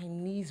site, my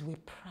knees were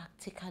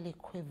practically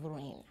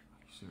quivering.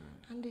 Sure.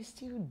 And they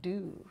still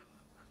do.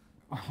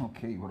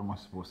 Okay, what am I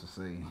supposed to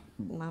say?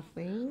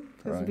 Nothing.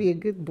 Just Right. be a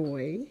good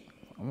boy.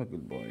 I'm a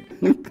good boy.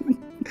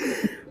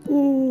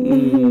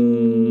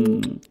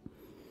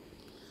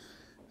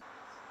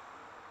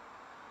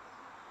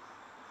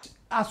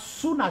 As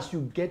soon as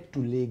you get to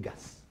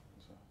Lagos,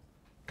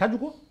 can you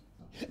go?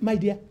 My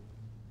dear,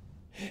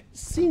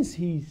 since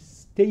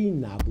he's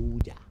staying in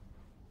Abuja,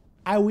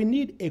 I will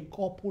need a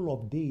couple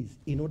of days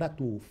in order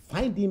to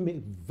find him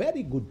a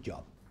very good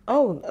job.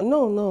 Oh,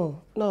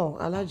 no,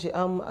 Alhaji.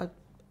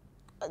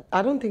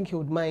 I don't think he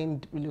would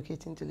mind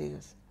relocating to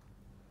Lagos.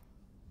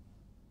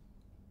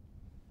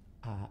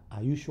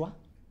 Are you sure?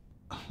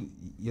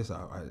 Yes, sir.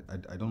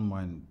 I don't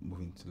mind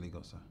moving to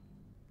Lagos, sir.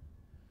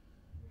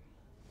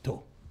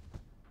 So,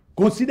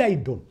 consider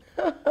it done.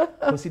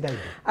 Consider it done.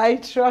 I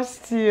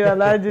trust you,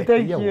 Alhaji.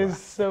 Thank Yeah, you well.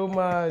 so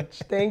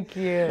much. Thank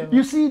you.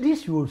 You see,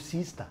 this your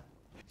sister.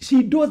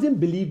 She doesn't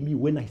believe me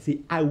when I say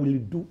I will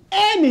do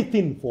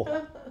anything for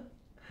her.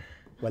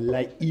 Well,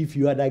 like if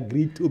you had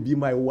agreed to be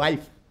my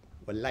wife,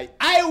 well, like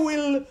I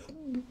will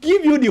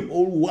give you the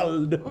whole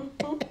world.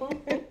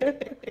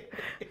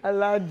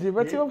 Alhaji,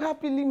 but you're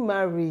happily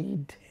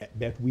married.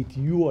 But with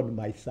you on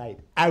my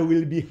side, I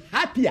will be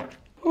happier.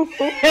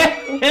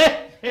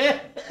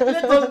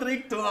 Let us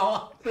drink to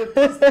our. Let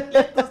us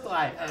to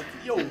our health.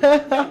 Yo.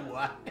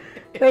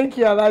 Thank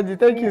you, Alhaji.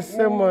 Thank you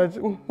so much.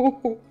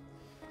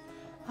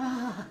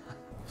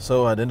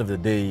 So at the end of the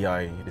day,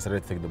 I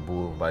decided to take the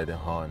bull by the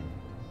horn,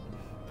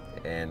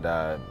 and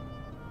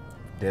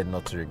dared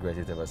not to regret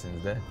it ever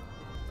since then.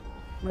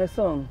 My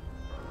son,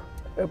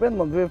 your parents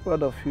must be very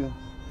proud of you.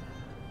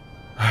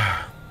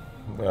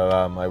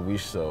 Well, I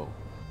wish so.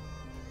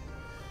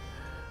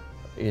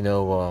 You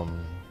know,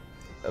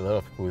 a lot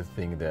of people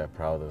think they're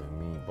proud of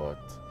me, but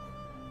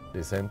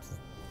they seem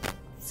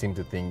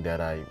to think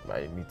that I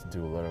need to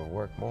do a lot of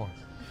work more.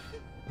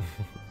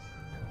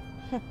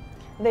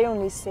 They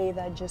only say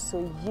that just so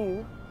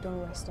you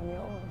don't rest on your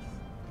own.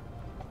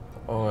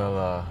 Oh,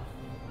 well,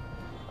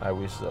 I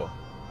wish so.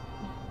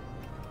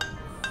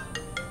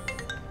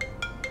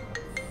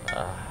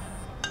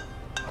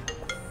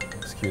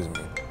 Excuse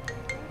me.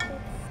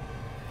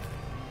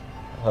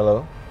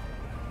 Hello?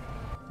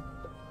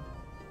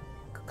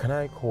 Can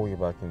I call you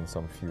back in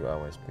some few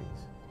hours,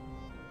 please?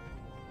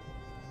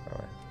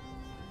 All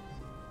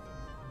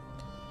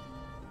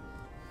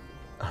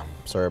right.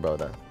 Sorry about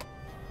that.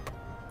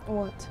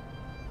 What?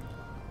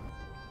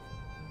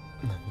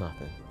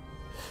 Nothing.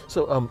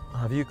 So,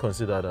 have you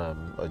considered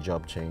a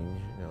job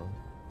change, you know?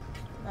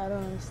 I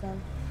don't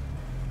understand.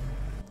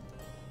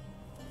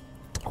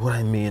 What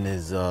I mean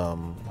is,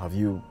 have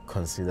you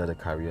considered a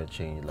career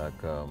change,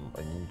 like a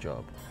new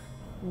job?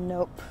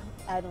 Nope,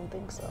 I don't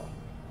think so.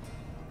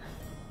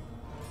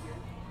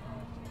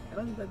 I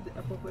don't think that's the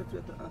appropriate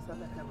way to answer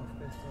that kind of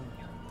question.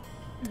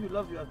 If you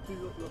love your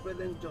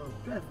present job,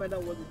 try and find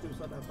out what it is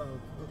all about,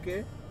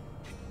 okay?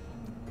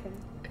 Okay.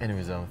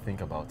 Anyways,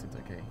 think about it,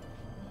 okay?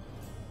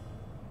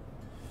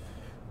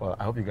 Well,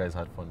 I hope you guys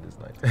had fun this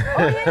night.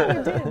 Oh yeah,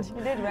 you did.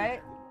 You did,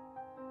 right?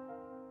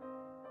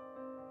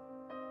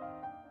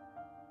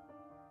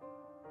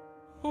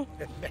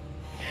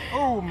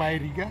 Oh, my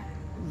Riga.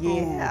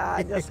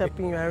 Yeah, just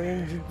helping you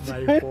arrange it.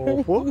 My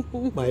Popo,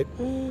 my...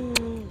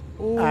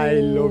 I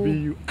love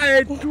you.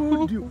 I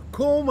told you,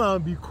 come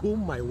and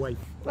become my wife.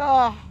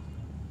 Ah.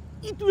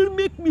 It will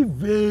make me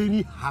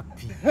very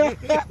happy.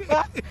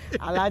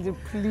 Alaji,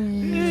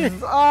 please.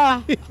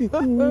 Ah.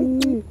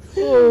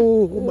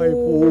 Oh, my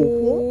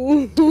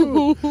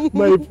Popo.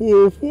 My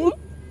Popo.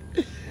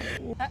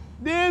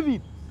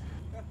 David.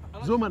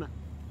 Zomana.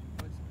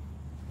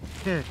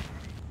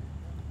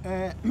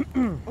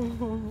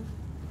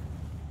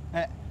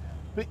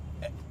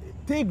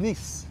 Take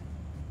this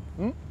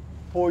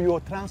for your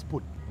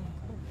transport.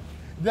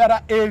 There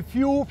are a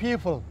few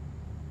people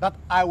that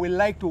I would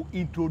like to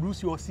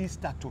introduce your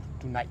sister to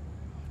tonight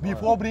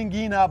before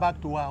bringing her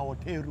back to our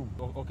hotel room.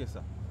 Oh, okay,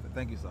 sir.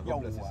 Thank you, sir.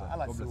 God bless you, sir.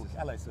 God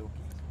bless you,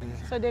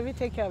 sir. So, David,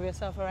 take care of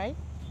yourself, all right?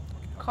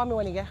 Call me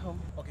when you get home.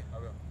 Okay, I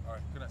will. All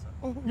right. Good night, sir.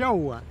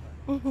 Yawwa.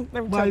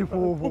 Let me My tell you.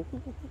 Popo.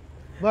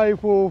 My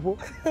Popo.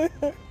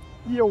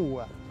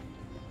 Yawwa.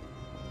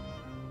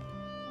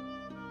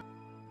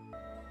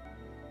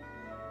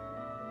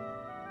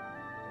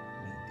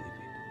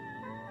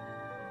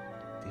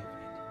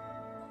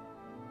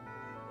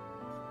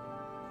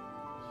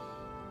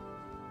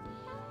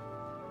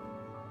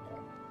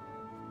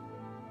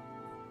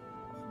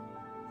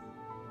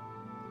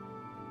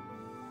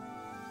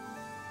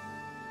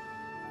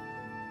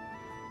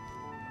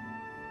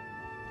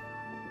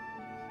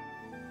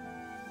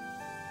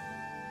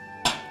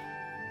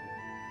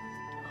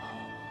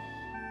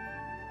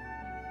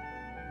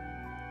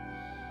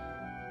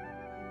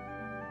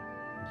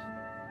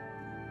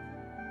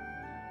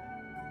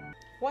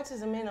 What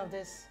is the meaning of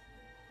this?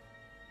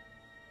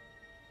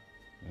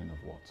 Meaning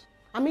of what?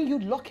 I mean, you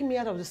locking me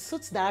out of the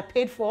suits that I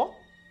paid for?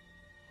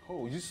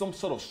 Oh, is this some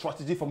sort of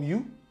strategy from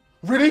you?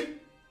 Really?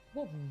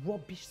 What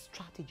rubbish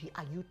strategy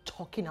are you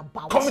talking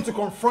about? Coming to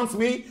confront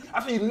me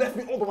after you left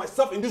me all by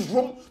myself in this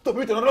room to be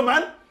with another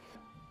man?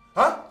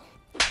 Huh?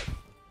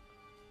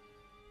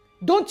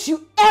 Don't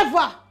you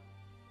ever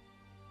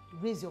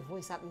raise your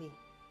voice at me.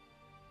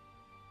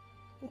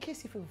 In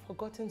case if you've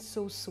forgotten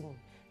so soon,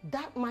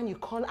 that man you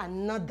call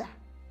another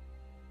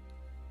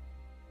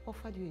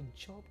offered you a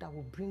job that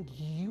will bring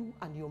you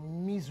and your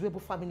miserable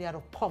family out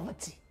of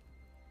poverty.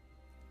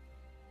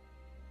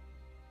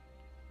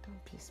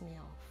 Don't piss me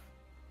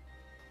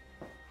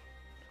off.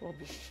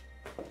 Rubbish.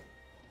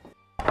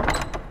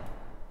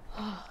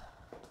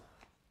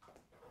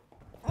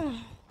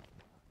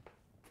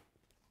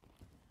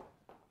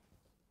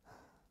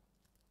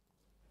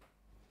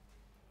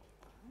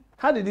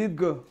 How did it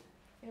go?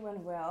 It went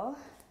well.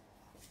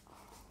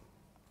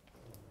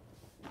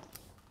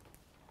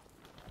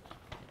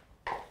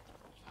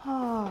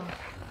 Oh.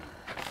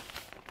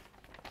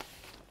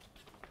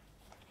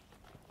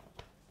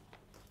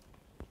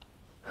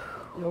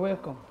 You're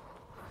welcome.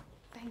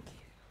 Thank you.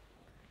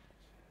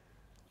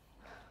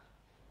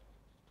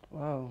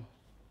 Wow.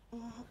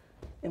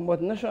 A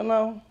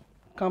multinational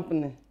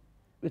company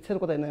with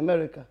headquarters in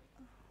America.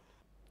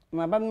 An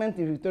apartment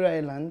in Victoria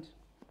Island.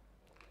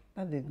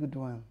 That's a good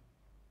one.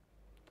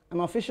 An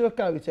official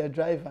car with a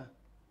driver.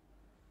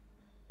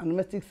 A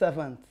domestic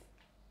servant.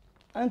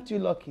 Aren't you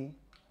lucky?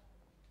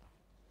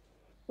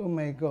 Oh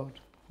my God.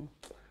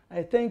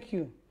 I thank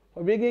you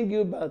for bringing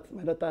Gilbert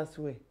my daughter's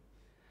way.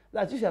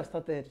 That you should have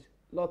started.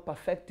 Lord,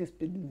 perfect it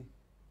speedily.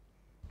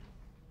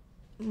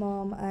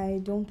 Mom, I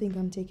don't think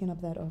I'm taking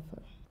up that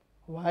offer.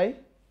 Why?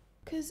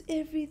 Because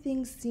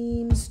everything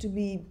seems to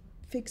be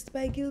fixed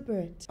by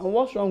Gilbert. And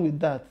what's wrong with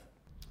that?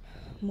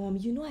 Mom,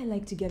 you know I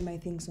like to get my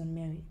things on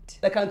merit.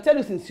 I can tell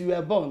you since you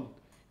were born,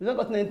 you've not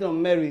gotten anything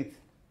on merit.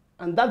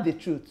 And that's the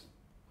truth.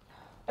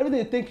 Everything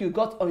you think you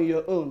got on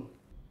your own,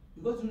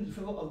 you got through the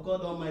favor of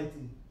God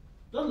Almighty.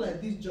 Just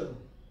like this job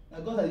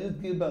that God has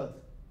used Gilbert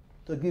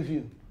to give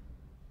you.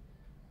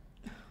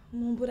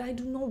 Mom, but I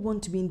do not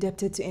want to be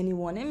indebted to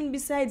anyone. I mean,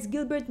 besides,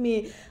 Gilbert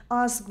may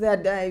ask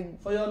that I...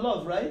 For your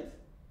love, right?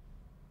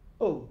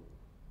 Oh,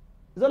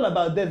 it's all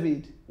about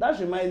David. That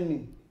reminds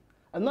me.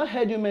 I've not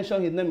heard you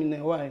mention his name in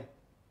a while.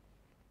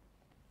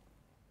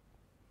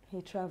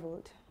 He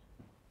traveled.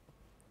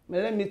 But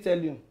let me tell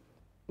you,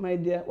 my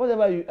dear,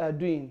 whatever you are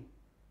doing,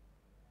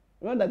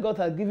 remember that God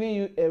has given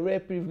you a rare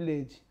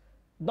privilege.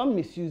 Don't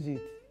misuse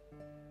it.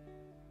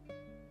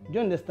 Do you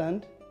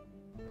understand?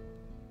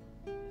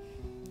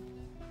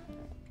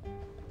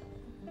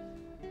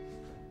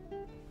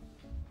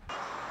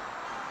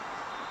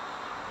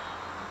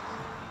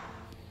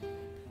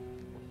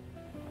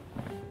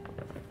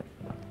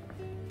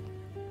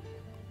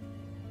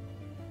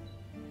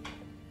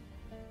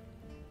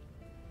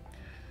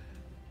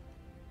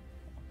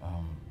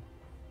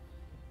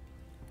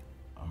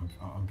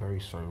 I'm very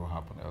sorry what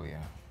happened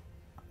earlier.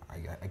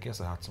 I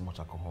guess I had too much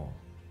alcohol.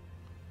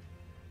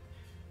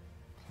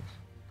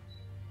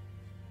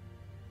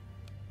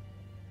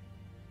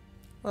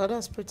 Well,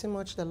 that's pretty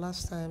much the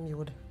last time you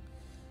would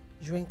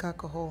drink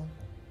alcohol.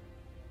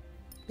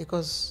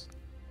 Because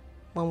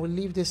when we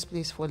leave this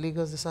place for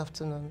Lagos this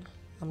afternoon,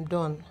 I'm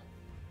done.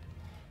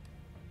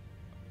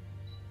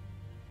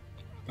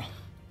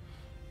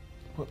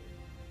 But,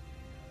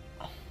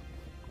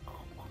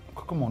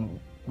 come on,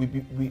 we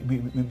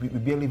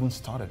barely even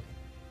started.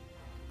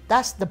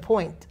 That's the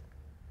point.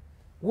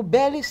 We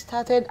barely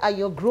started and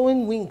you're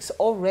growing wings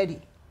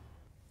already.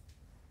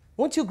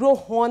 Won't you grow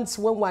horns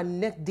when we're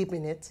neck deep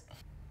in it?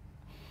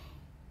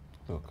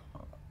 Look,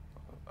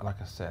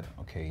 like I said,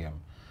 okay,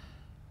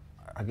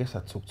 I guess I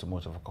took too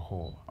much of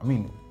alcohol. I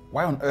mean,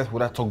 why on earth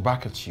would I talk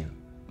back at you?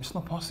 It's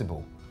not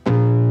possible.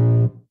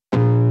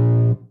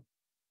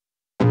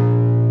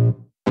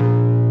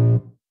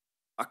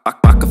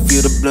 I can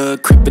feel the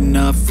blood creeping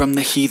up from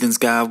the heathens.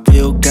 Got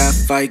will, got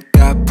fight,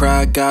 got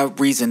pride, got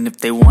reason. If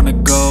they wanna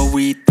go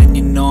eat, then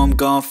you know I'm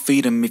gon'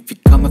 feed them. If you're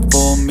coming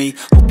for me,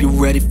 hope you're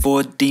ready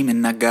for a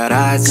demon. I got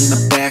eyes in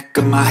the back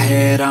of my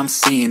head, I'm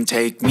seeing.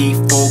 Take me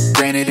for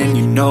granted and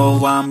you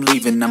know I'm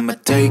leaving. I'ma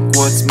take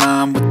what's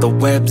mine with the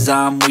webs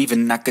I'm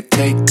weaving. I could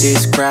take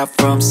this crowd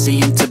from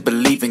seeing to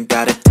believing.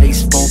 Got a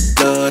taste for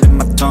blood and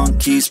my tongue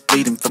keeps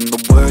bleeding. From the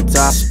words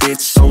I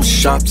spit, so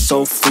sharp,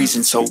 so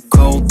freezing. So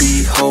cold,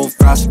 behold,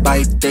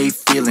 frostbite they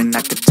feeling.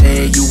 I could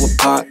tear you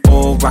apart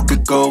or I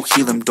could go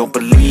heal them. Don't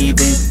believe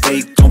in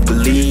fate, don't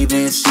believe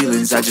in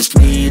ceilings. I just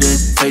need a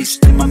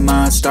taste and my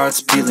mind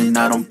starts peeling.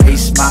 I don't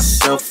pace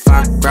myself,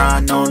 I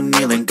grind on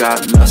kneeling.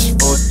 Got lust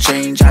for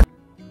change.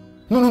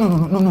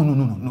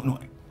 No.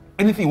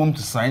 Anything you want me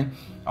to sign,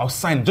 I'll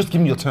sign it. Just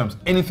give me your terms.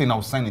 Anything,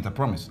 I'll sign it, I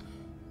promise.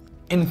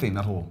 Anything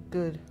at all.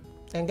 Good.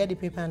 Then get the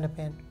paper and the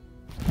pen.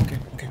 Okay,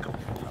 cool.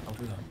 I'll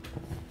do that.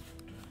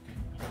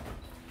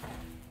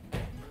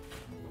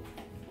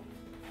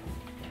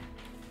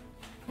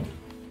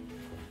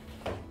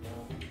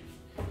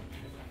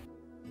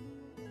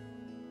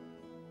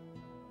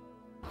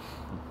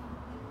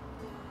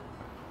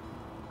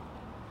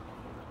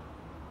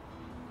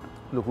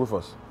 Look,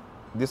 Rufus,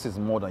 this is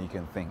more than you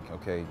can think,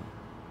 okay?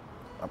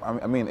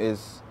 I mean,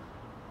 it's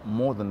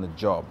more than a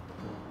job.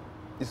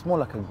 It's more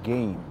like a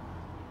game.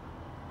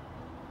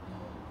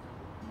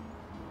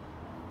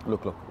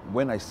 Look,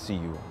 when I see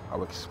you, I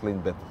will explain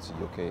better to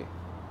you, okay?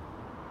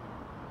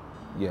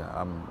 Yeah,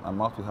 I'm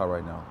out with her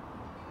right now.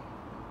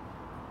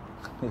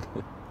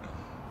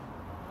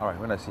 All right,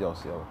 when I see you, I'll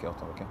see you. Okay, I'll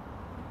talk,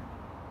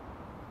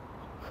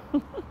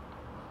 okay?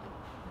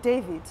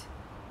 David.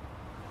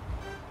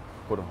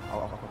 Hold on,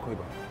 I'll call you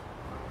back.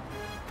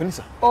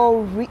 Vanessa.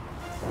 Oh,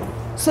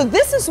 so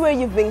this is where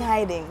you've been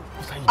hiding?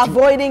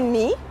 Avoiding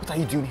me? What are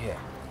you doing here?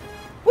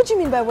 What do you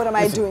mean by what am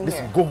I doing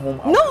here? here? Go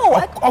home. No!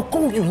 I'll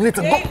call you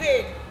later.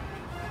 David!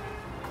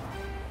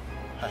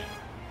 Hi.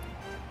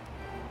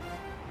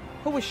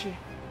 Who is she?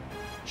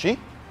 She?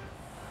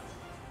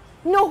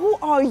 No, who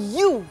are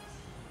you?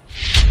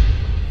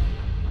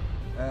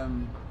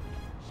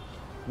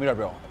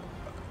 Mirabel,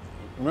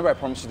 remember I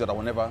promised you that I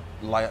will never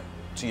lie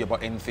to you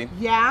about anything?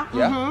 Yeah?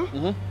 Yeah?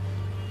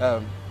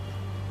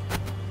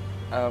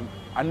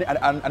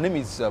 Her name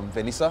is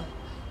Vanessa.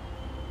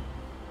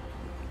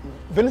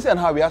 Vanessa and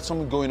her, we had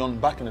something going on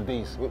back in the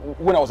days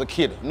when I was a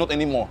kid, not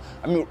anymore.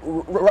 I mean,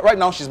 right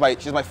now she's my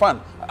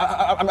fan.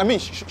 I mean,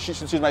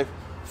 she's my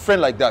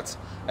friend like that,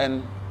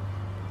 and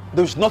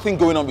there's nothing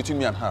going on between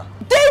me and her.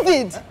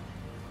 David!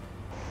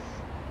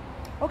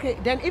 Okay,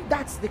 then if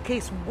that's the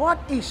case, what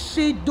is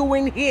she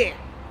doing here?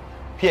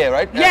 Here,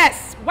 right?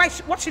 Yes.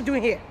 What's she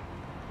doing here?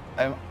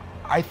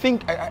 I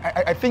think.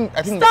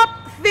 Stop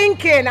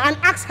thinking and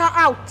ask her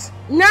out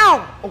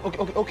now.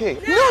 Okay.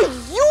 No,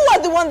 you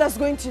are the one that's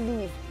going to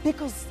leave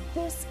because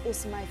this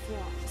is my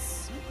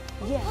fiance.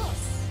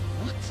 Yes.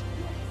 What?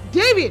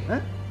 David.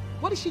 Huh?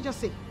 What did she just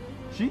say?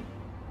 She?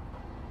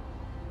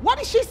 What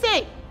did she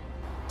say?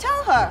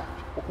 Tell her.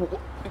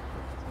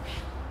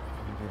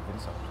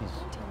 Vanessa, please.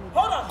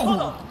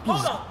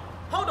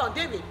 Hold on,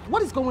 David.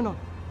 What is going on?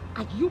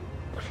 Are you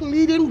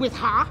pleading with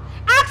her?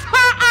 Ask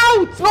her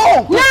out!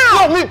 No!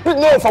 Now!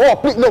 No, for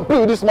what? Please, no, please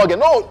with this Morgan.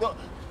 No!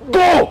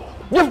 Go!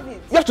 You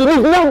have to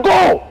leave now.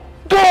 Go!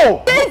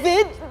 Go!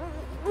 David!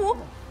 Go!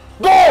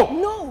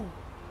 No!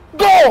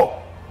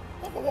 Go!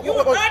 You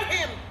heard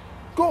him!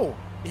 Go!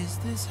 Is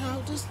this how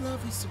this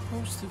love is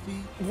supposed to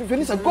be?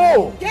 Vanessa,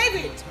 go!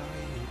 David!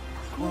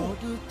 All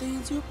the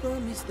things you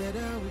promised that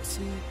I would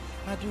see,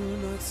 I do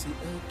not see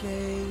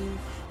again.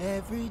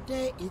 Every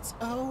day it's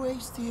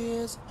always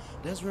tears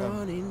that's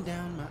running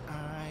down my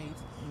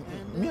eyes.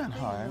 Me and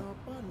her,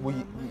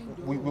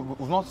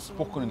 we've not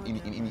spoken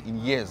in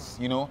years,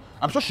 you know.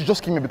 I'm sure she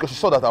just came in because she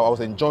saw that I was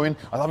enjoying,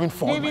 I was having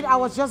fun. David, I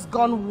was just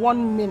gone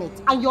 1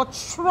 minute and you're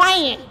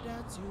trying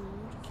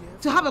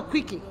to have a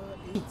quickie.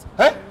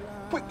 Huh?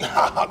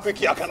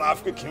 Quickie, I can't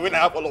have quickie when I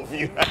have all of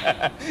you.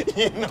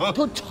 You know?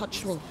 Don't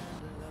touch me.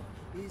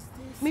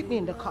 Meet me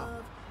in the car.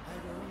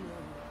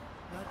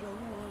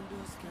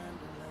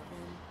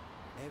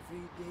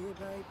 Every day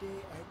by day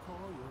I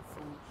call your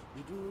phone.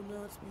 You do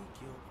not speak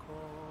your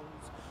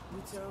calls. You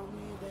tell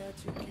me that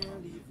you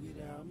can't live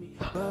without me,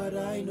 but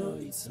I know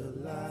it's a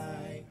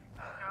lie.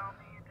 Tell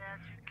me that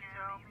you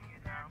can't live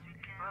without me,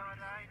 but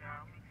I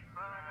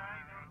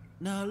know.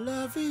 Now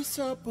love is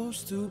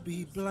supposed to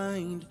be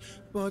blind,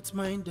 but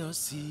mine does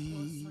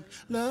see.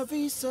 Love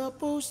is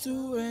supposed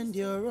to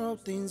endure all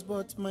things,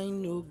 but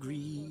mine no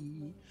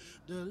agree.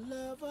 The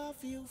love I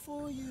feel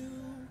for you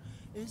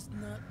is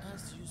not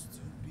as used to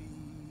be.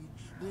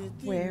 The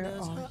thing Where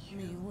does are hurt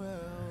me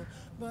well,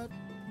 but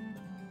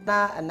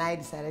Now and I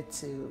decided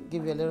to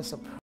give you a little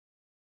surprise.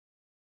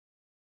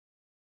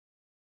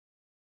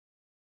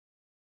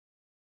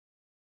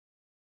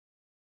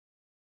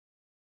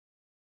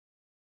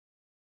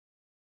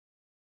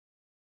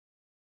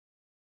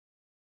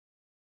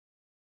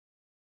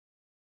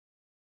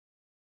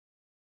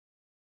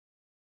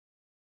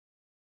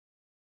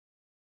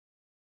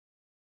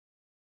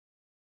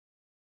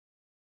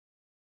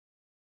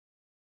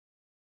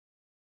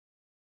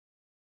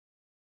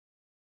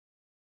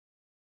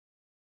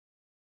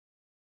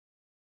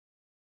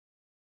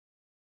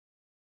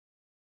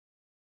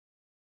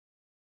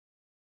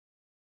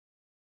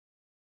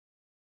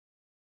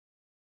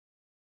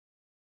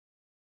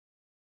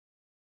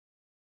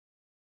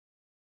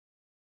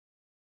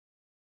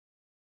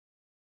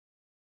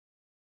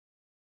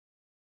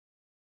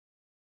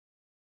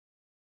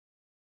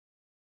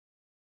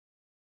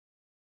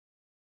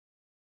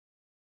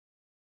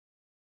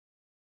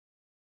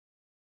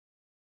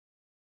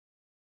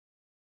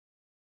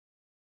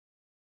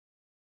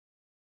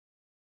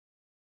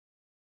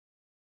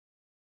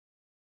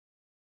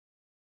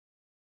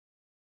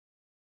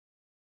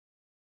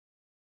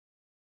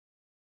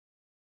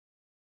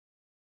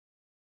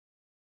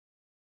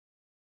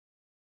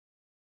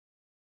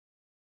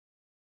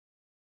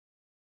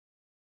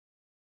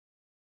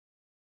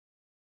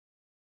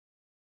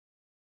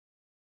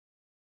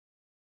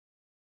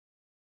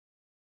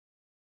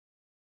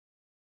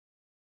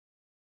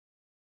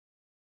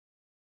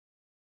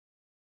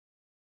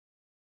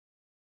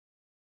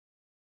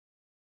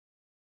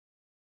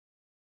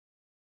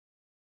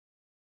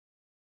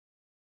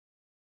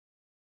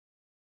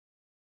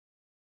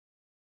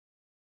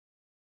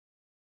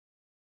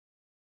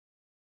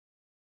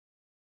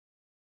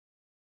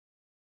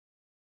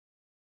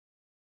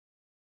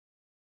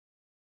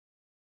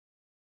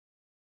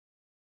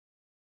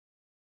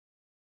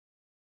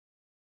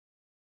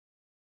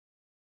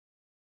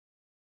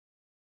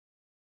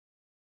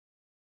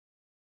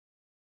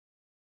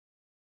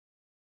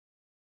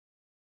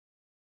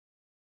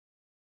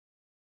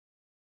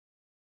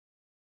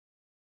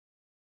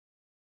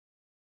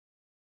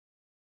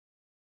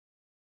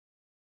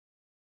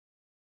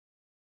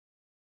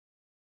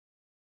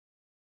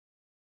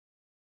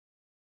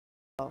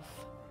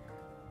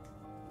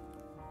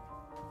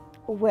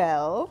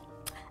 Well,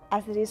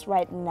 as it is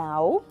right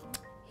now,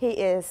 he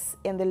is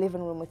in the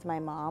living room with my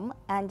mom,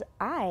 and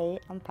I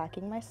am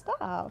packing my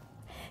stuff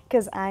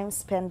because I'm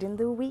spending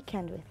the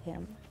weekend with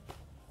him.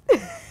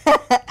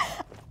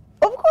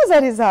 Of course,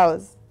 at his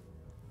house.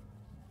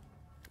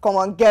 Come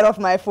on, get off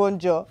my phone,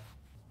 Joe.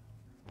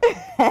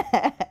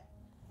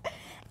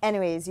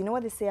 Anyways, you know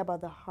what they say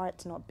about the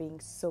heart not being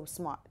so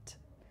smart?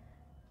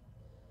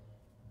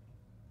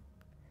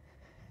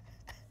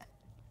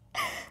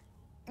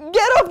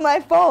 Get off my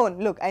phone.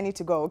 Look, I need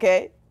to go,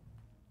 okay?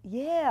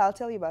 Yeah, I'll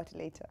tell you about it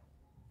later.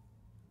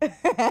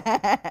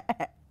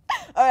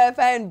 All right,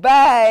 fine.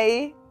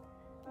 Bye.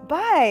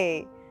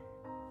 Bye.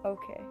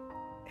 Okay.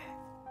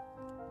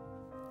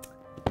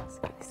 This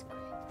guy's crazy.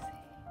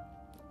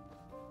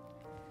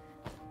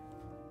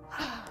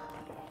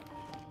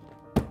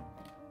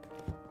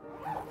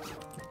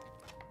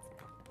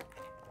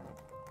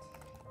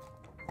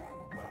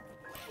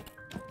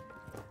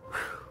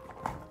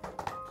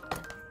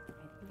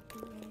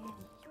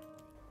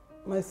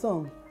 My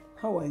son,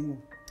 how are you?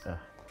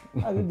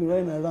 Have you been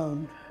running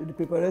around with the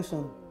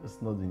preparation? It's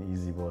not been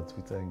easy, but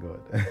we thank God.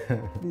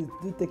 Please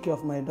do take care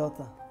of my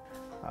daughter.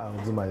 I'll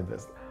do my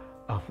best.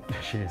 Oh,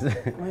 there she is.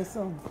 My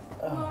son.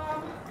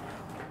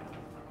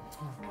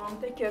 Mom,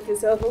 take care of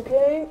yourself,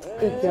 okay?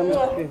 Take care,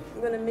 okay.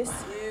 I'm gonna miss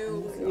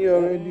you. You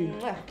already.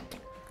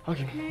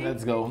 Okay,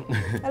 let's go.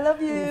 I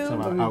love you.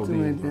 I'll be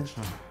in touch.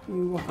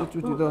 You walk it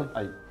through the door.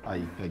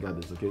 I got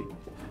this, okay?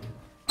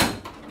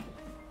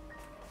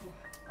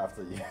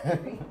 After you.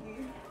 Thank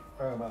you.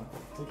 All right, man.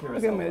 Take care of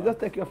Okay, yourself. man, just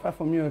take your file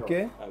from me,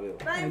 okay? I will.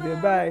 Bye, Okay,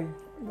 Mom. bye.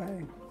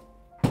 Bye.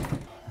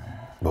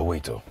 But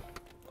wait, oh.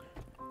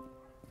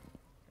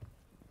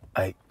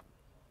 I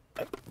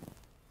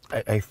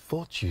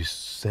thought you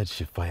said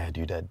she fired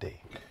you that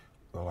day.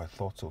 Well, I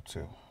thought so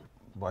too.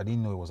 But I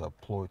didn't know it was a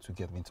ploy to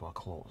get me into her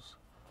claws.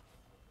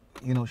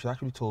 You know, she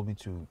actually told me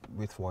to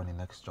wait for her in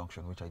the next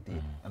junction, which I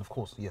did. And of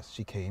course, yes,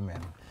 she came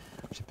and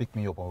she picked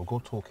me up and we go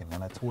talking.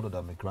 And I told her that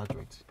I'm a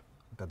graduate.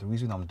 That the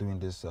reason I'm doing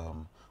this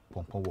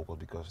pom-pom work was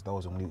because that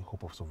was the only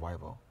hope of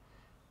survival.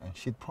 And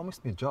she'd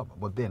promised me a job,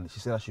 but then she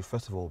said I should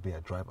first of all be a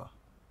driver.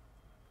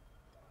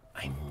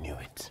 I knew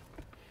it.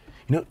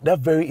 You know, that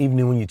very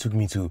evening when you took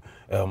me to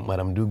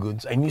Madame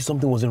Dugood's, I knew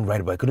something wasn't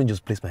right, but I couldn't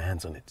just place my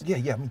hands on it.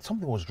 Yeah, I mean,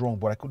 something was wrong,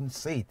 but I couldn't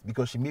say it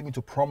because she made me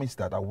to promise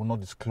that I will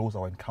not disclose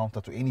our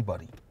encounter to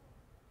anybody.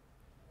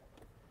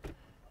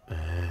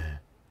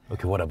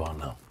 Okay, what about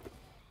now?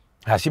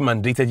 Has she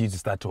mandated you to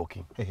start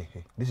talking? Hey, hey,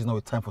 hey. This is not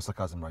a time for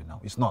sarcasm right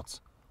now. It's not.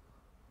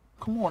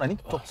 Come on, I need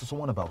to talk to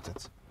someone about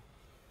it.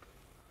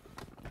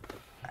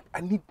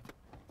 I need...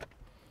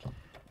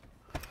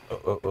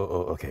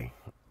 Okay.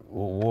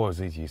 What was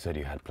it you said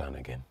you had planned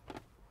again?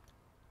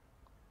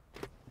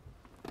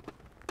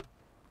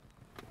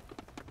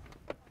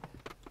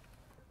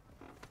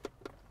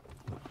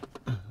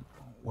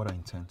 What I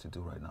intend to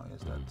do right now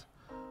is that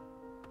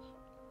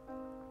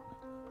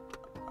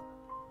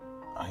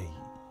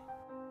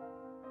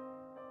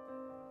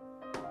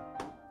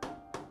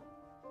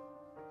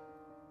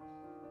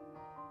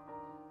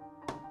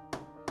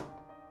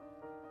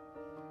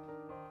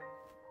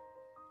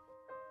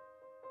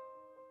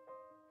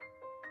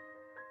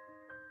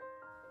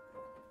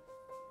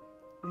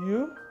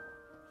You?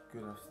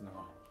 Good afternoon.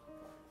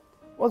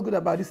 What's good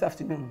about this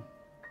afternoon?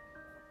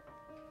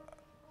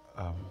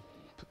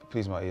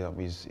 Please, ma,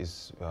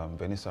 is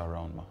Vanessa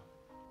around, ma?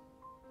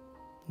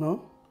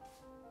 No?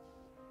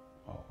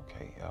 Oh,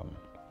 okay.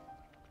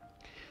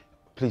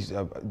 Please,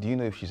 do you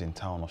know if she's in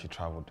town or she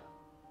traveled?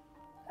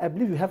 I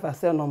believe you have her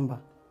cell number.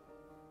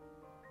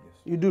 Yes.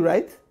 You do,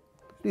 right?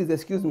 Please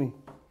excuse me.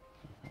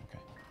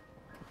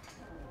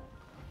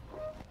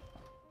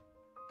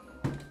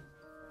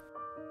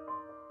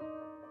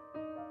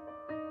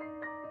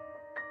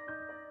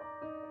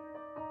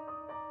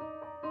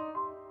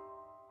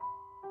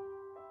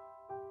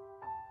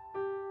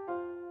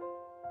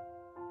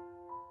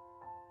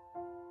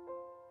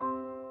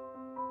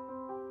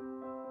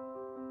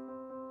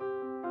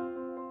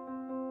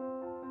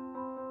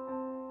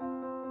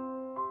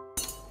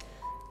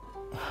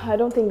 I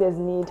don't think there's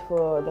need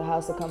for the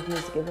house the company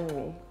is giving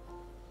me.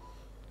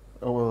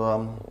 Oh,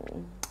 well,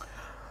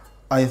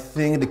 I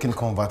think they can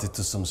convert it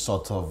to some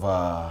sort of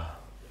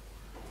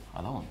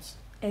allowance.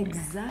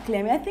 Exactly.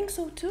 I mean, I think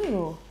so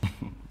too.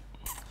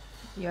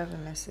 You have a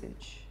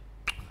message.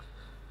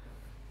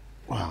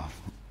 Well,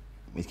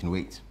 we can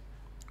wait,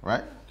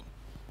 right?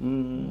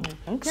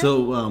 Okay.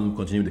 So,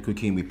 continue the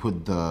cooking. We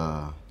put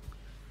the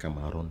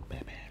camaron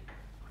pepe.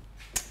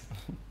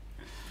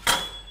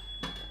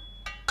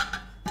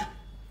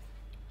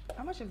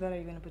 How much of that are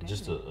you going to put in?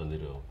 Just a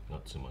little,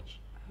 not too much.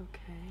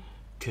 Okay.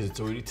 Because it's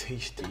already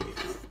tasty.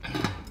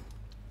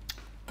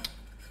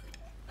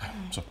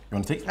 So, you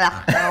want to take?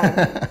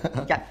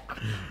 Yeah.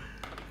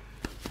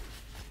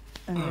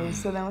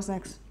 So then what's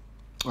next?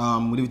 We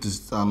leave it to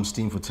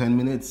steam for 10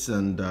 minutes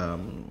and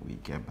we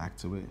get back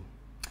to it.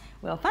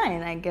 Well,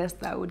 fine. I guess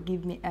that would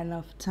give me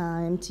enough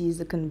time to use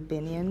the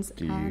convenience.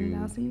 Do and you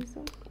I'll see you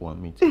soon.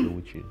 want me to go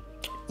with you?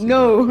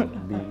 No.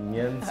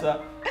 Convenience?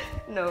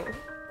 No.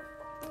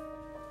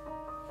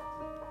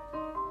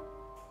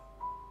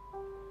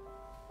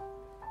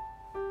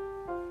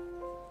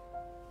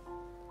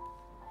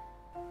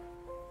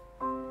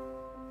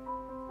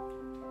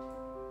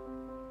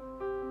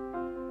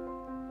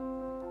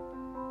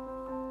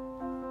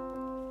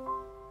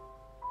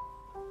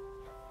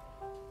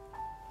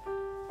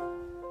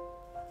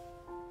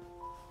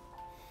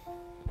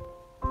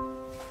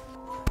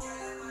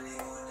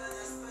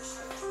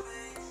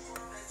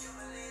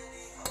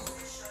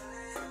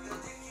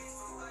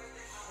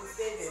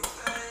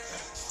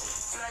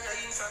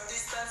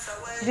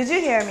 Did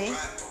you hear me?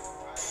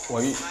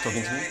 Were you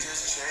talking to me?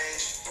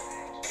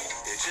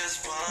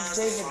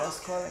 David was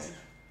calling.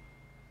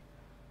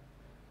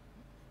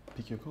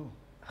 Pick your call.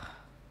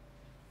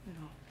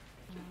 No.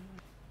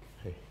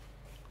 Hey.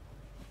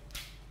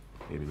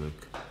 Baby,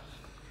 look.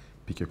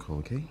 Pick your call,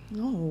 okay?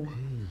 No.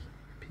 Hey,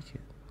 pick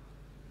it.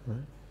 All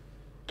right?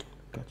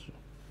 Got you.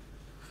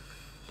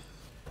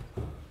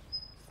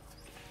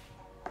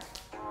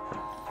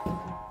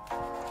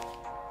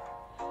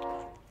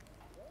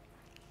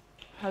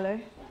 Hello?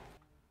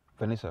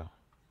 Vanessa,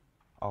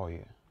 how are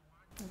you?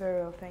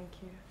 Very well, thank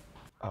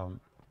you.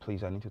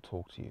 Please, I need to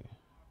talk to you.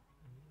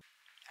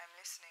 I'm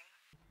listening.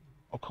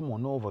 Oh, come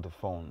on, not over the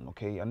phone,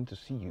 okay? I need to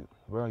see you.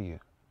 Where are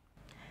you?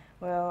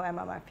 Well, I'm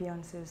at my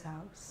fiance's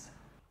house.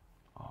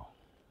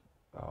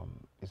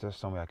 Is there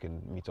somewhere I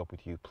can meet up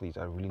with you, please?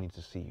 I really need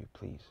to see you,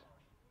 please.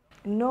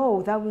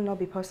 No, that will not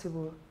be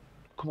possible.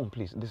 Come on,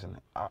 please, listen.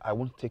 I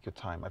won't take your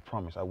time. I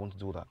promise, I won't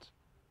do that.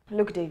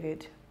 Look,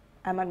 David,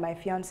 I'm at my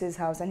fiance's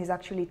house and he's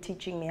actually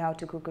teaching me how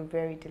to cook a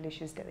very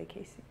delicious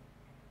delicacy.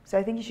 So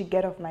I think you should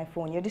get off my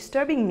phone. You're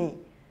disturbing me.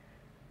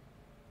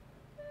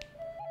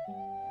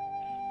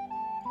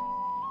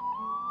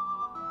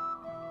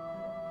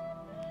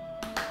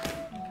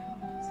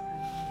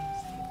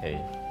 Hey,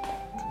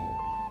 come on.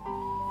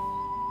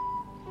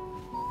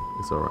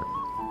 It's all right,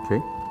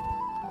 okay?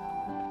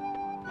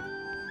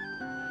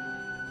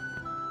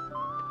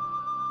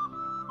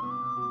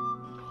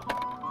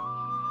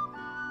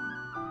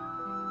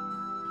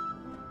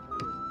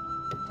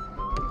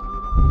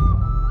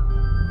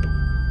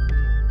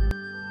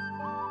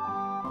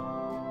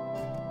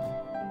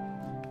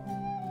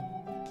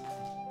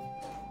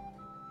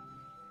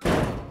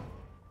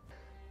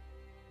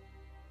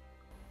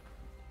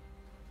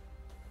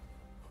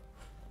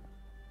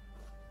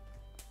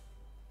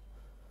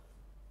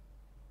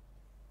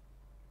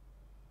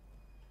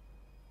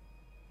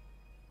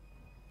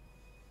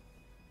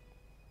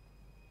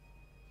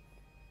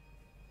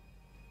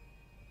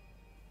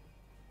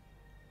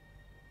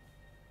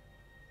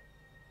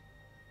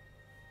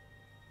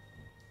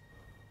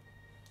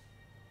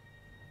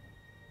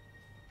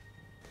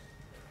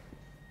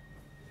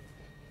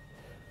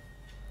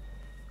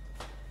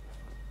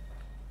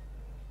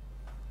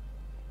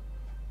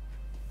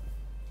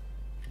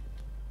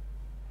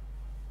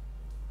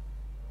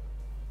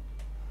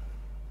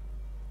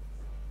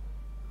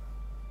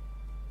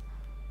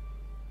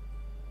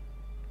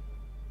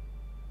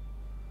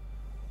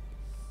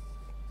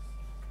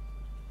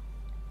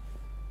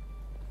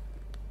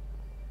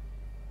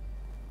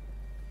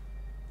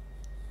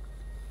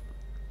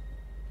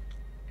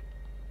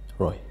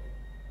 Roy,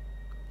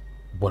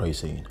 what are you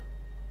saying?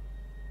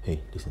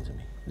 Hey, listen to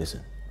me.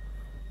 Listen.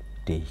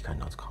 They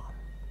cannot come.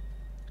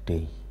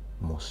 They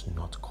must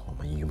not come,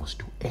 and you must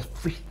do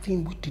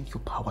everything within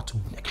your power to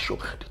make sure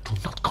they do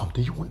not come.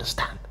 Do you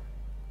understand?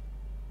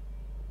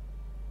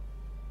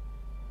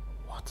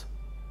 What?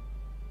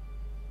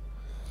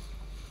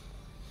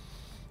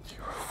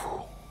 You're a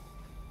fool.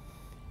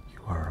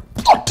 You are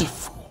a bloody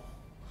fool.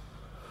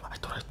 I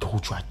thought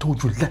I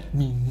told you, let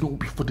me know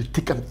before they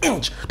take an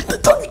inch. Didn't I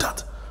tell you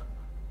that?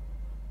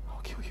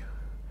 I'll kill you.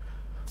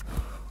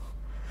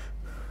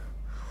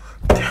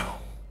 Damn.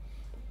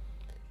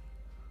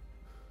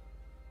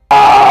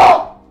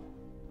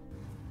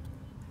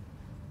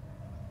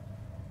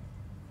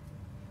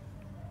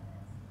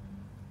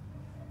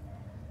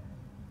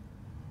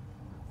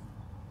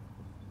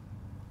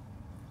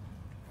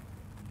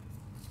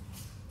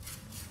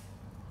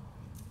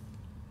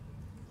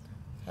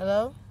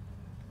 Hello?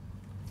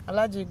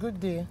 Alaji, good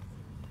day.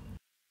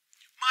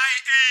 My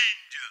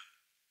angel,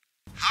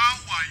 how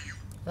are you?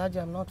 Alaji,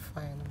 I'm not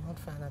fine. I'm not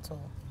fine at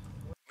all.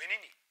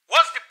 Menini,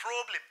 what's the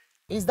problem?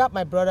 Is that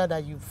my brother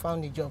that you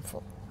found a job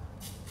for?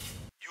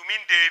 You mean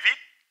David?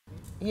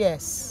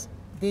 Yes,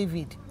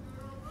 David.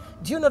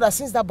 Do you know that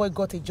since that boy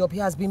got a job, he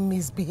has been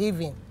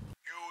misbehaving?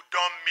 You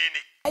don't mean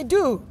it. I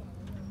do.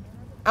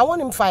 I want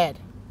him fired.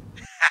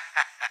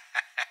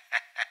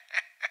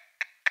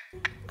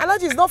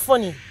 Alaji, it's not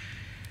funny.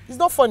 It's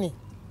not funny.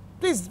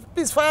 Please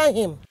fire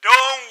him.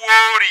 Don't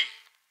worry.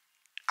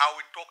 I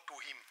will talk to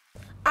him.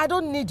 I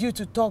don't need you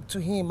to talk to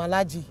him,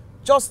 Alaji.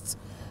 Just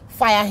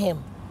fire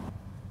him.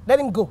 Let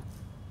him go.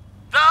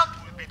 That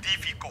will be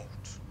difficult.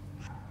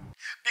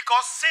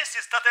 Because since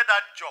he started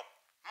that job,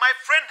 my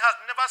friend has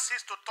never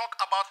ceased to talk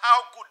about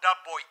how good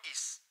that boy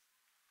is.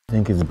 I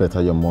think it's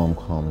better your mom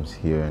comes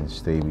here and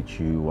stay with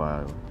you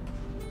while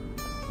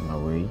I'm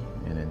away,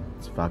 and then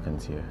it's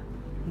vacant here.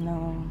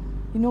 No.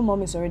 You know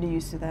Mom is already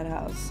used to that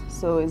house,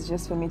 so it's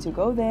just for me to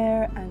go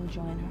there and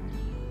join her.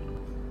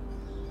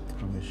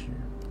 I miss you.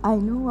 I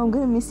know, I'm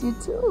gonna miss you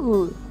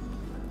too.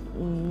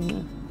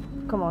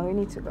 Come on, we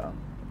need to go.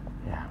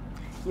 Yeah.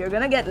 You're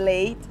gonna get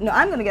late. No,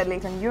 I'm gonna get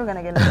late and you're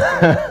gonna get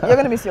late. You're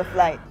gonna miss your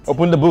flight.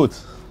 Open the boot.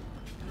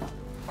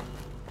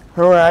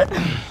 All right.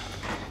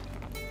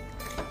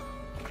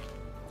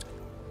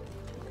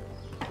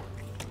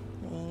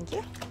 Thank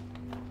you.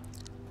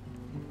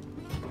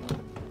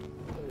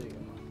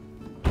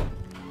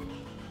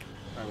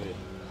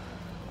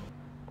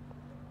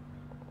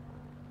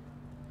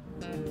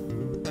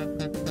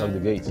 On the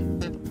gate.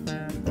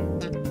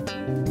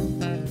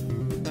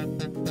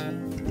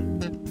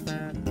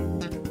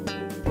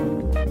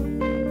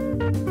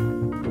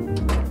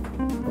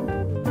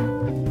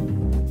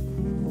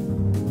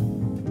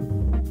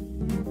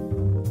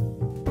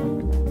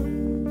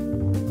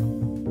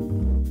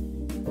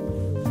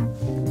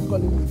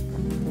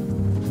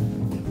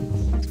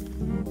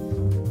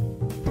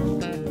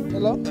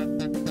 Hello?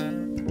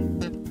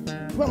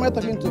 Who am I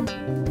talking to?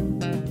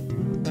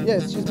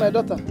 Yes, she's my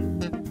daughter.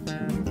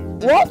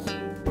 What?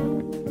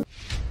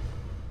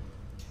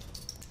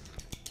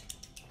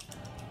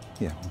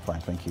 Yeah, I'm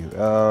fine, thank you.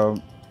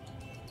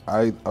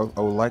 I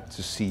would like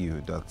to see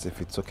you, that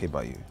if it's okay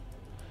by you.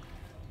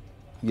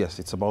 Yes,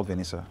 it's about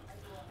Vanessa.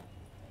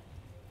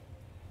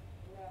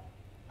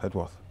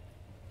 Edworth.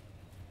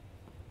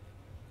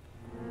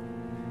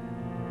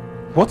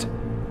 What?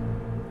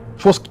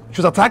 She was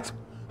attacked?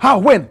 How?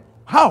 When?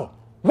 How?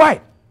 Why?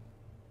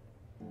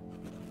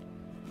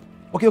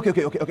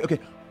 Okay.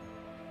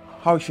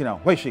 How is she now?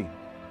 Where is she?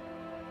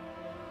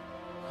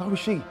 How is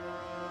she?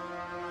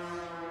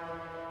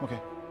 Okay.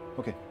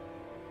 All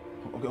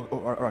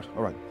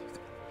right.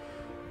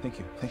 Thank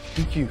you.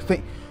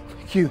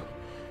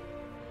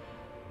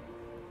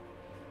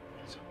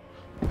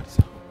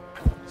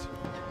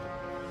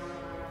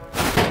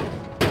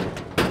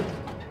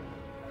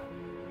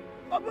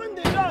 Open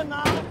the door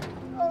now.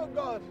 Oh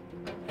God.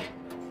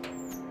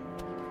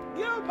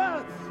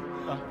 Gilbert.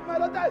 My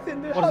daughter is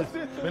in the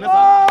hospital.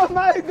 Oh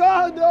my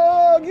God.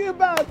 Oh,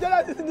 Gilbert.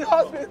 Janet is in the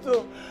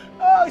hospital.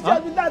 Oh, she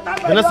has been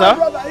attacked by my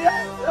brother.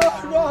 Yes.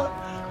 Oh God.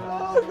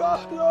 Oh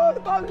God. Oh,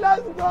 come,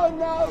 let's go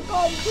now.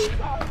 Come,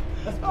 Gilbert.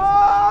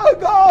 Oh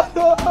God.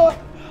 Oh.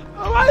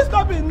 Why is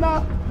stopping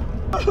now?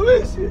 Who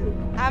is she?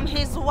 I'm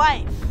his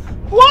wife.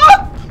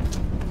 What?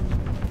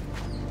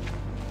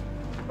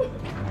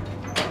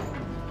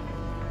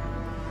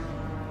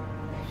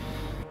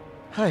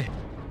 Hi.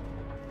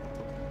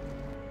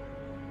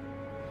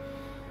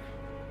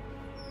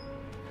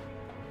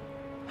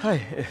 Hi,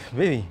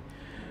 baby.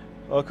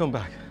 Welcome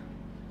back.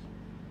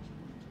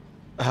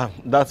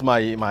 That's my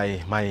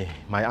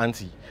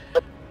auntie.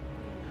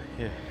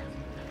 Yeah.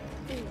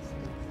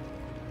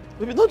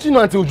 Baby, don't you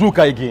know Auntie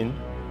Ujuka again?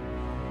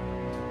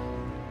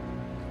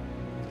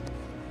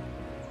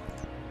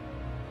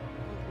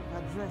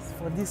 Address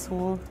for this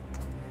whole.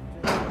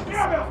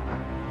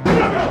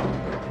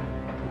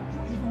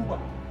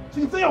 So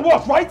you think your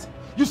worst, right?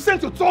 You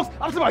sent your talks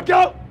after my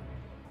girl?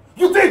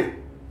 You did!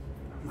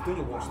 You've done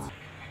your worst.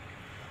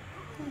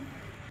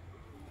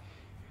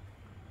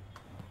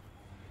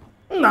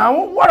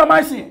 Now, what am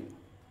I seeing?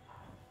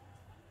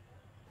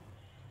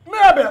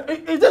 Mirabel,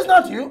 is this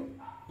not you?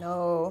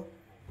 No.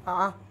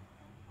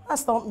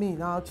 That's not me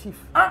now, Chief.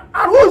 And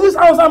who is this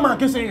outside man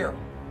kissing you?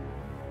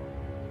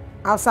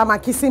 Outside man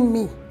kissing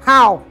me?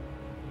 How?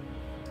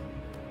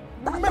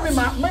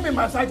 Maybe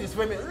my sight is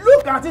failing.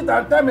 Look at it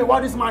and tell me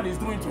what this man is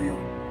doing to you.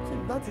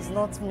 Chief, that is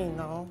not me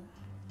now.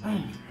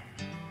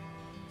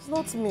 It's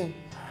not me.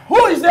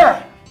 Who is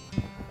there?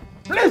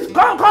 Please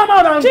come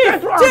out and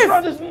get through and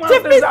throw this man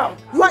please. out.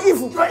 You are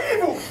evil. You are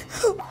evil.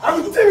 I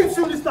will deal with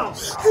you this time.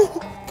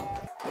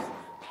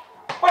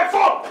 My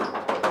phone!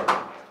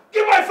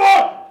 Give my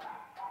phone!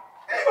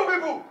 Evil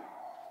people!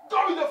 Go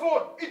with the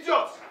phone,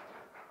 idiots!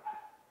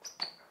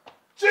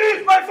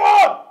 Chief, my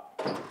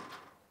phone!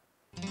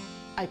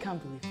 I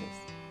can't believe this.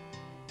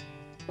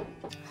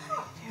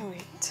 I knew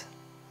it.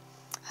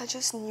 I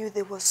just knew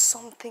there was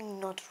something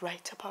not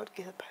right about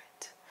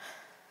Gilbert.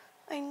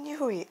 I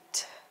knew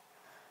it.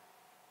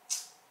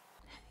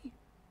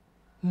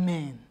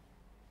 Men,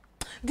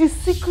 the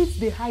secrets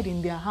they hide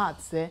in their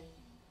hearts, I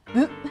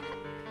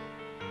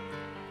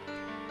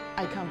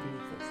can't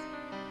believe this.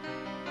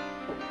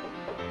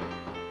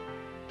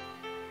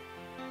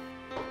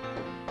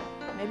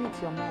 Maybe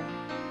it's your mom.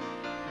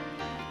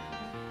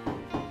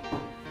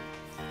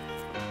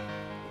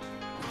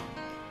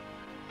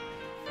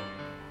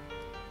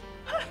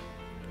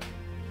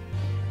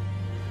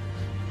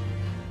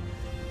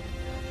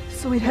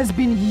 So it has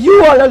been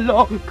you all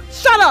along.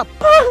 Shut up!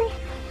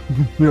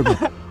 Mirabel.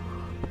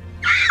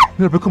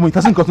 Mirabel, come on, it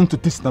hasn't gotten to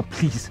this now,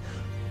 please.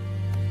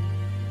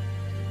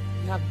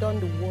 You have done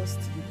the worst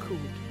you could.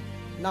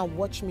 Now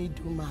watch me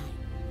do mine.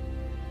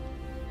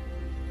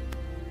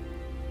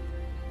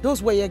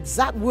 Those were your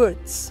exact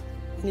words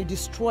when you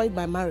destroyed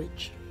my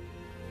marriage.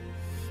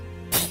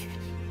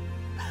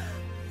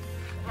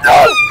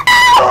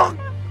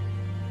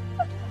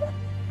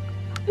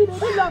 Put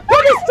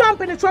this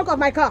jump in the trunk of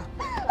my car.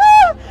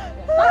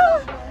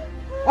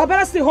 Or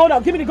better still, hold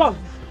on, give me the gun.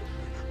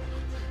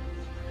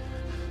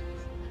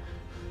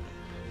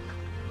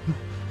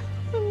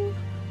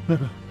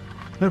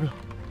 Mirabel.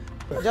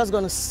 We're just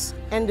gonna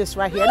end this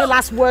right here. Any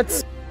last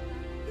words?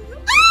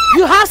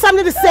 You have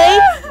something to say?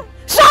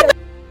 Shut up!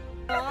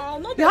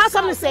 You have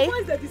something to say?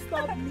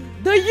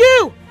 Do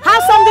you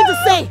have something to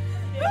say?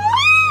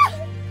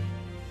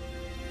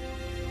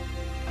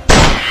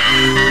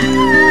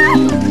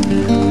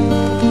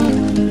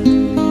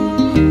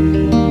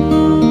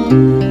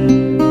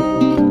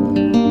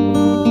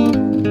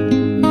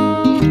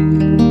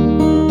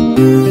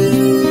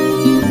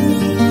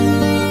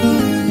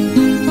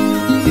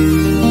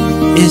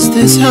 Is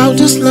this how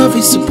this love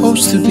is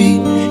supposed to be?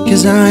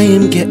 Cause I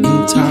am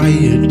getting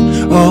tired.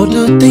 All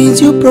the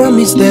things you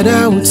promised that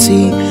I would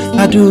see,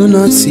 I do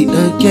not see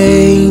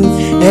again.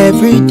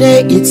 Every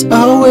day it's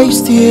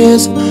always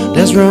tears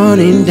that's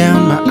running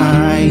down my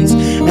eyes,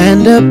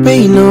 and the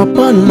pain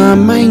upon my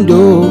mind,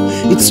 oh,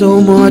 it's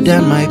so more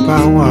than my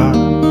power.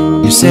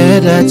 You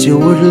said that you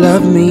would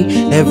love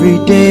me every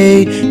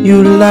day,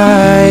 you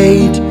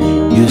lied.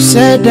 You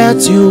said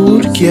that you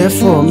would care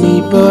for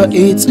me, but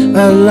it's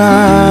a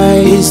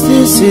lie. Is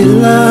this a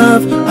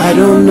love? I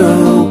don't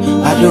know.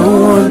 I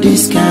don't want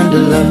this kind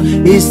of love.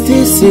 Is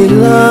this a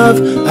love?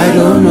 I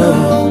don't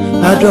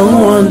know. I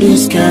don't want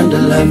this kind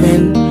of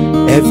loving.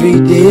 Every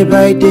day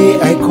by day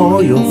I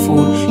call your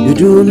phone, you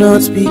do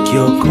not speak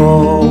your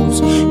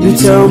calls. You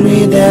tell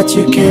me that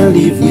you can't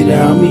live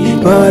without me,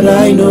 but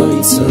I know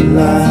it's a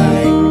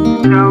lie.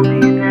 Tell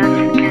me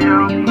that you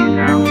can't live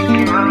without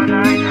me, but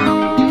I know.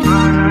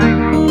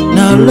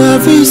 Now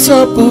love is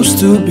supposed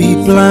to be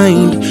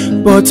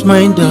blind, but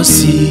mine does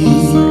see.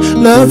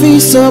 Love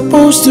is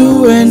supposed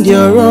to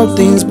endure all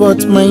things,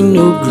 but mine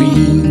no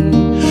green.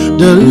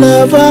 The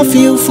love I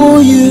feel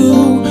for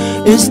you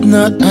is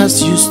not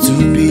as used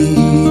to be.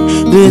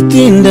 The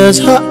thing does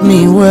hurt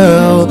me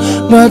well,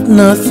 but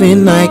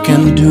nothing I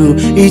can do.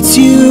 It's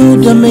you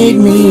that made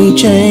me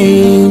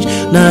change.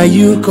 Now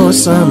you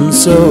cause I'm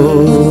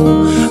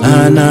so,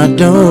 and I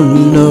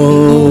don't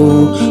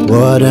know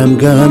what I'm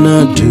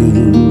gonna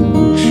do.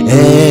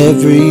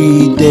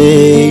 Every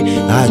day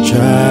I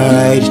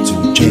tried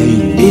to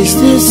change. Is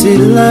this a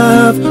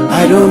love?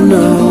 I don't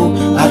know.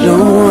 I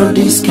don't want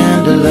this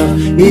kind of love.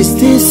 Is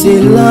this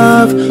a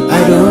love?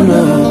 I don't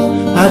know.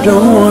 I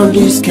don't want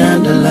this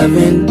kind of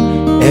loving.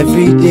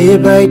 Every day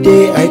by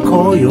day I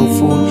call your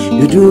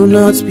phone, you do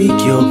not speak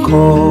your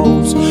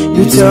calls.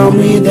 You tell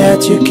me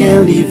that you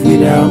can't live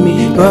without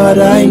me, but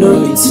I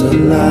know it's a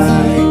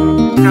lie.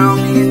 Tell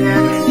me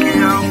that you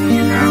can't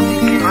live without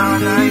me,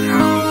 but I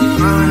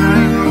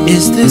know.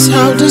 Is this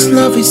how this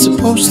love is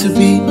supposed to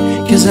be?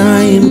 Cause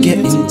I am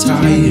getting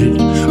tired.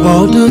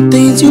 All the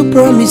things you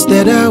promised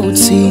that I would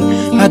see,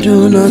 I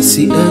do not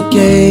see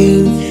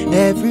again.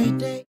 Every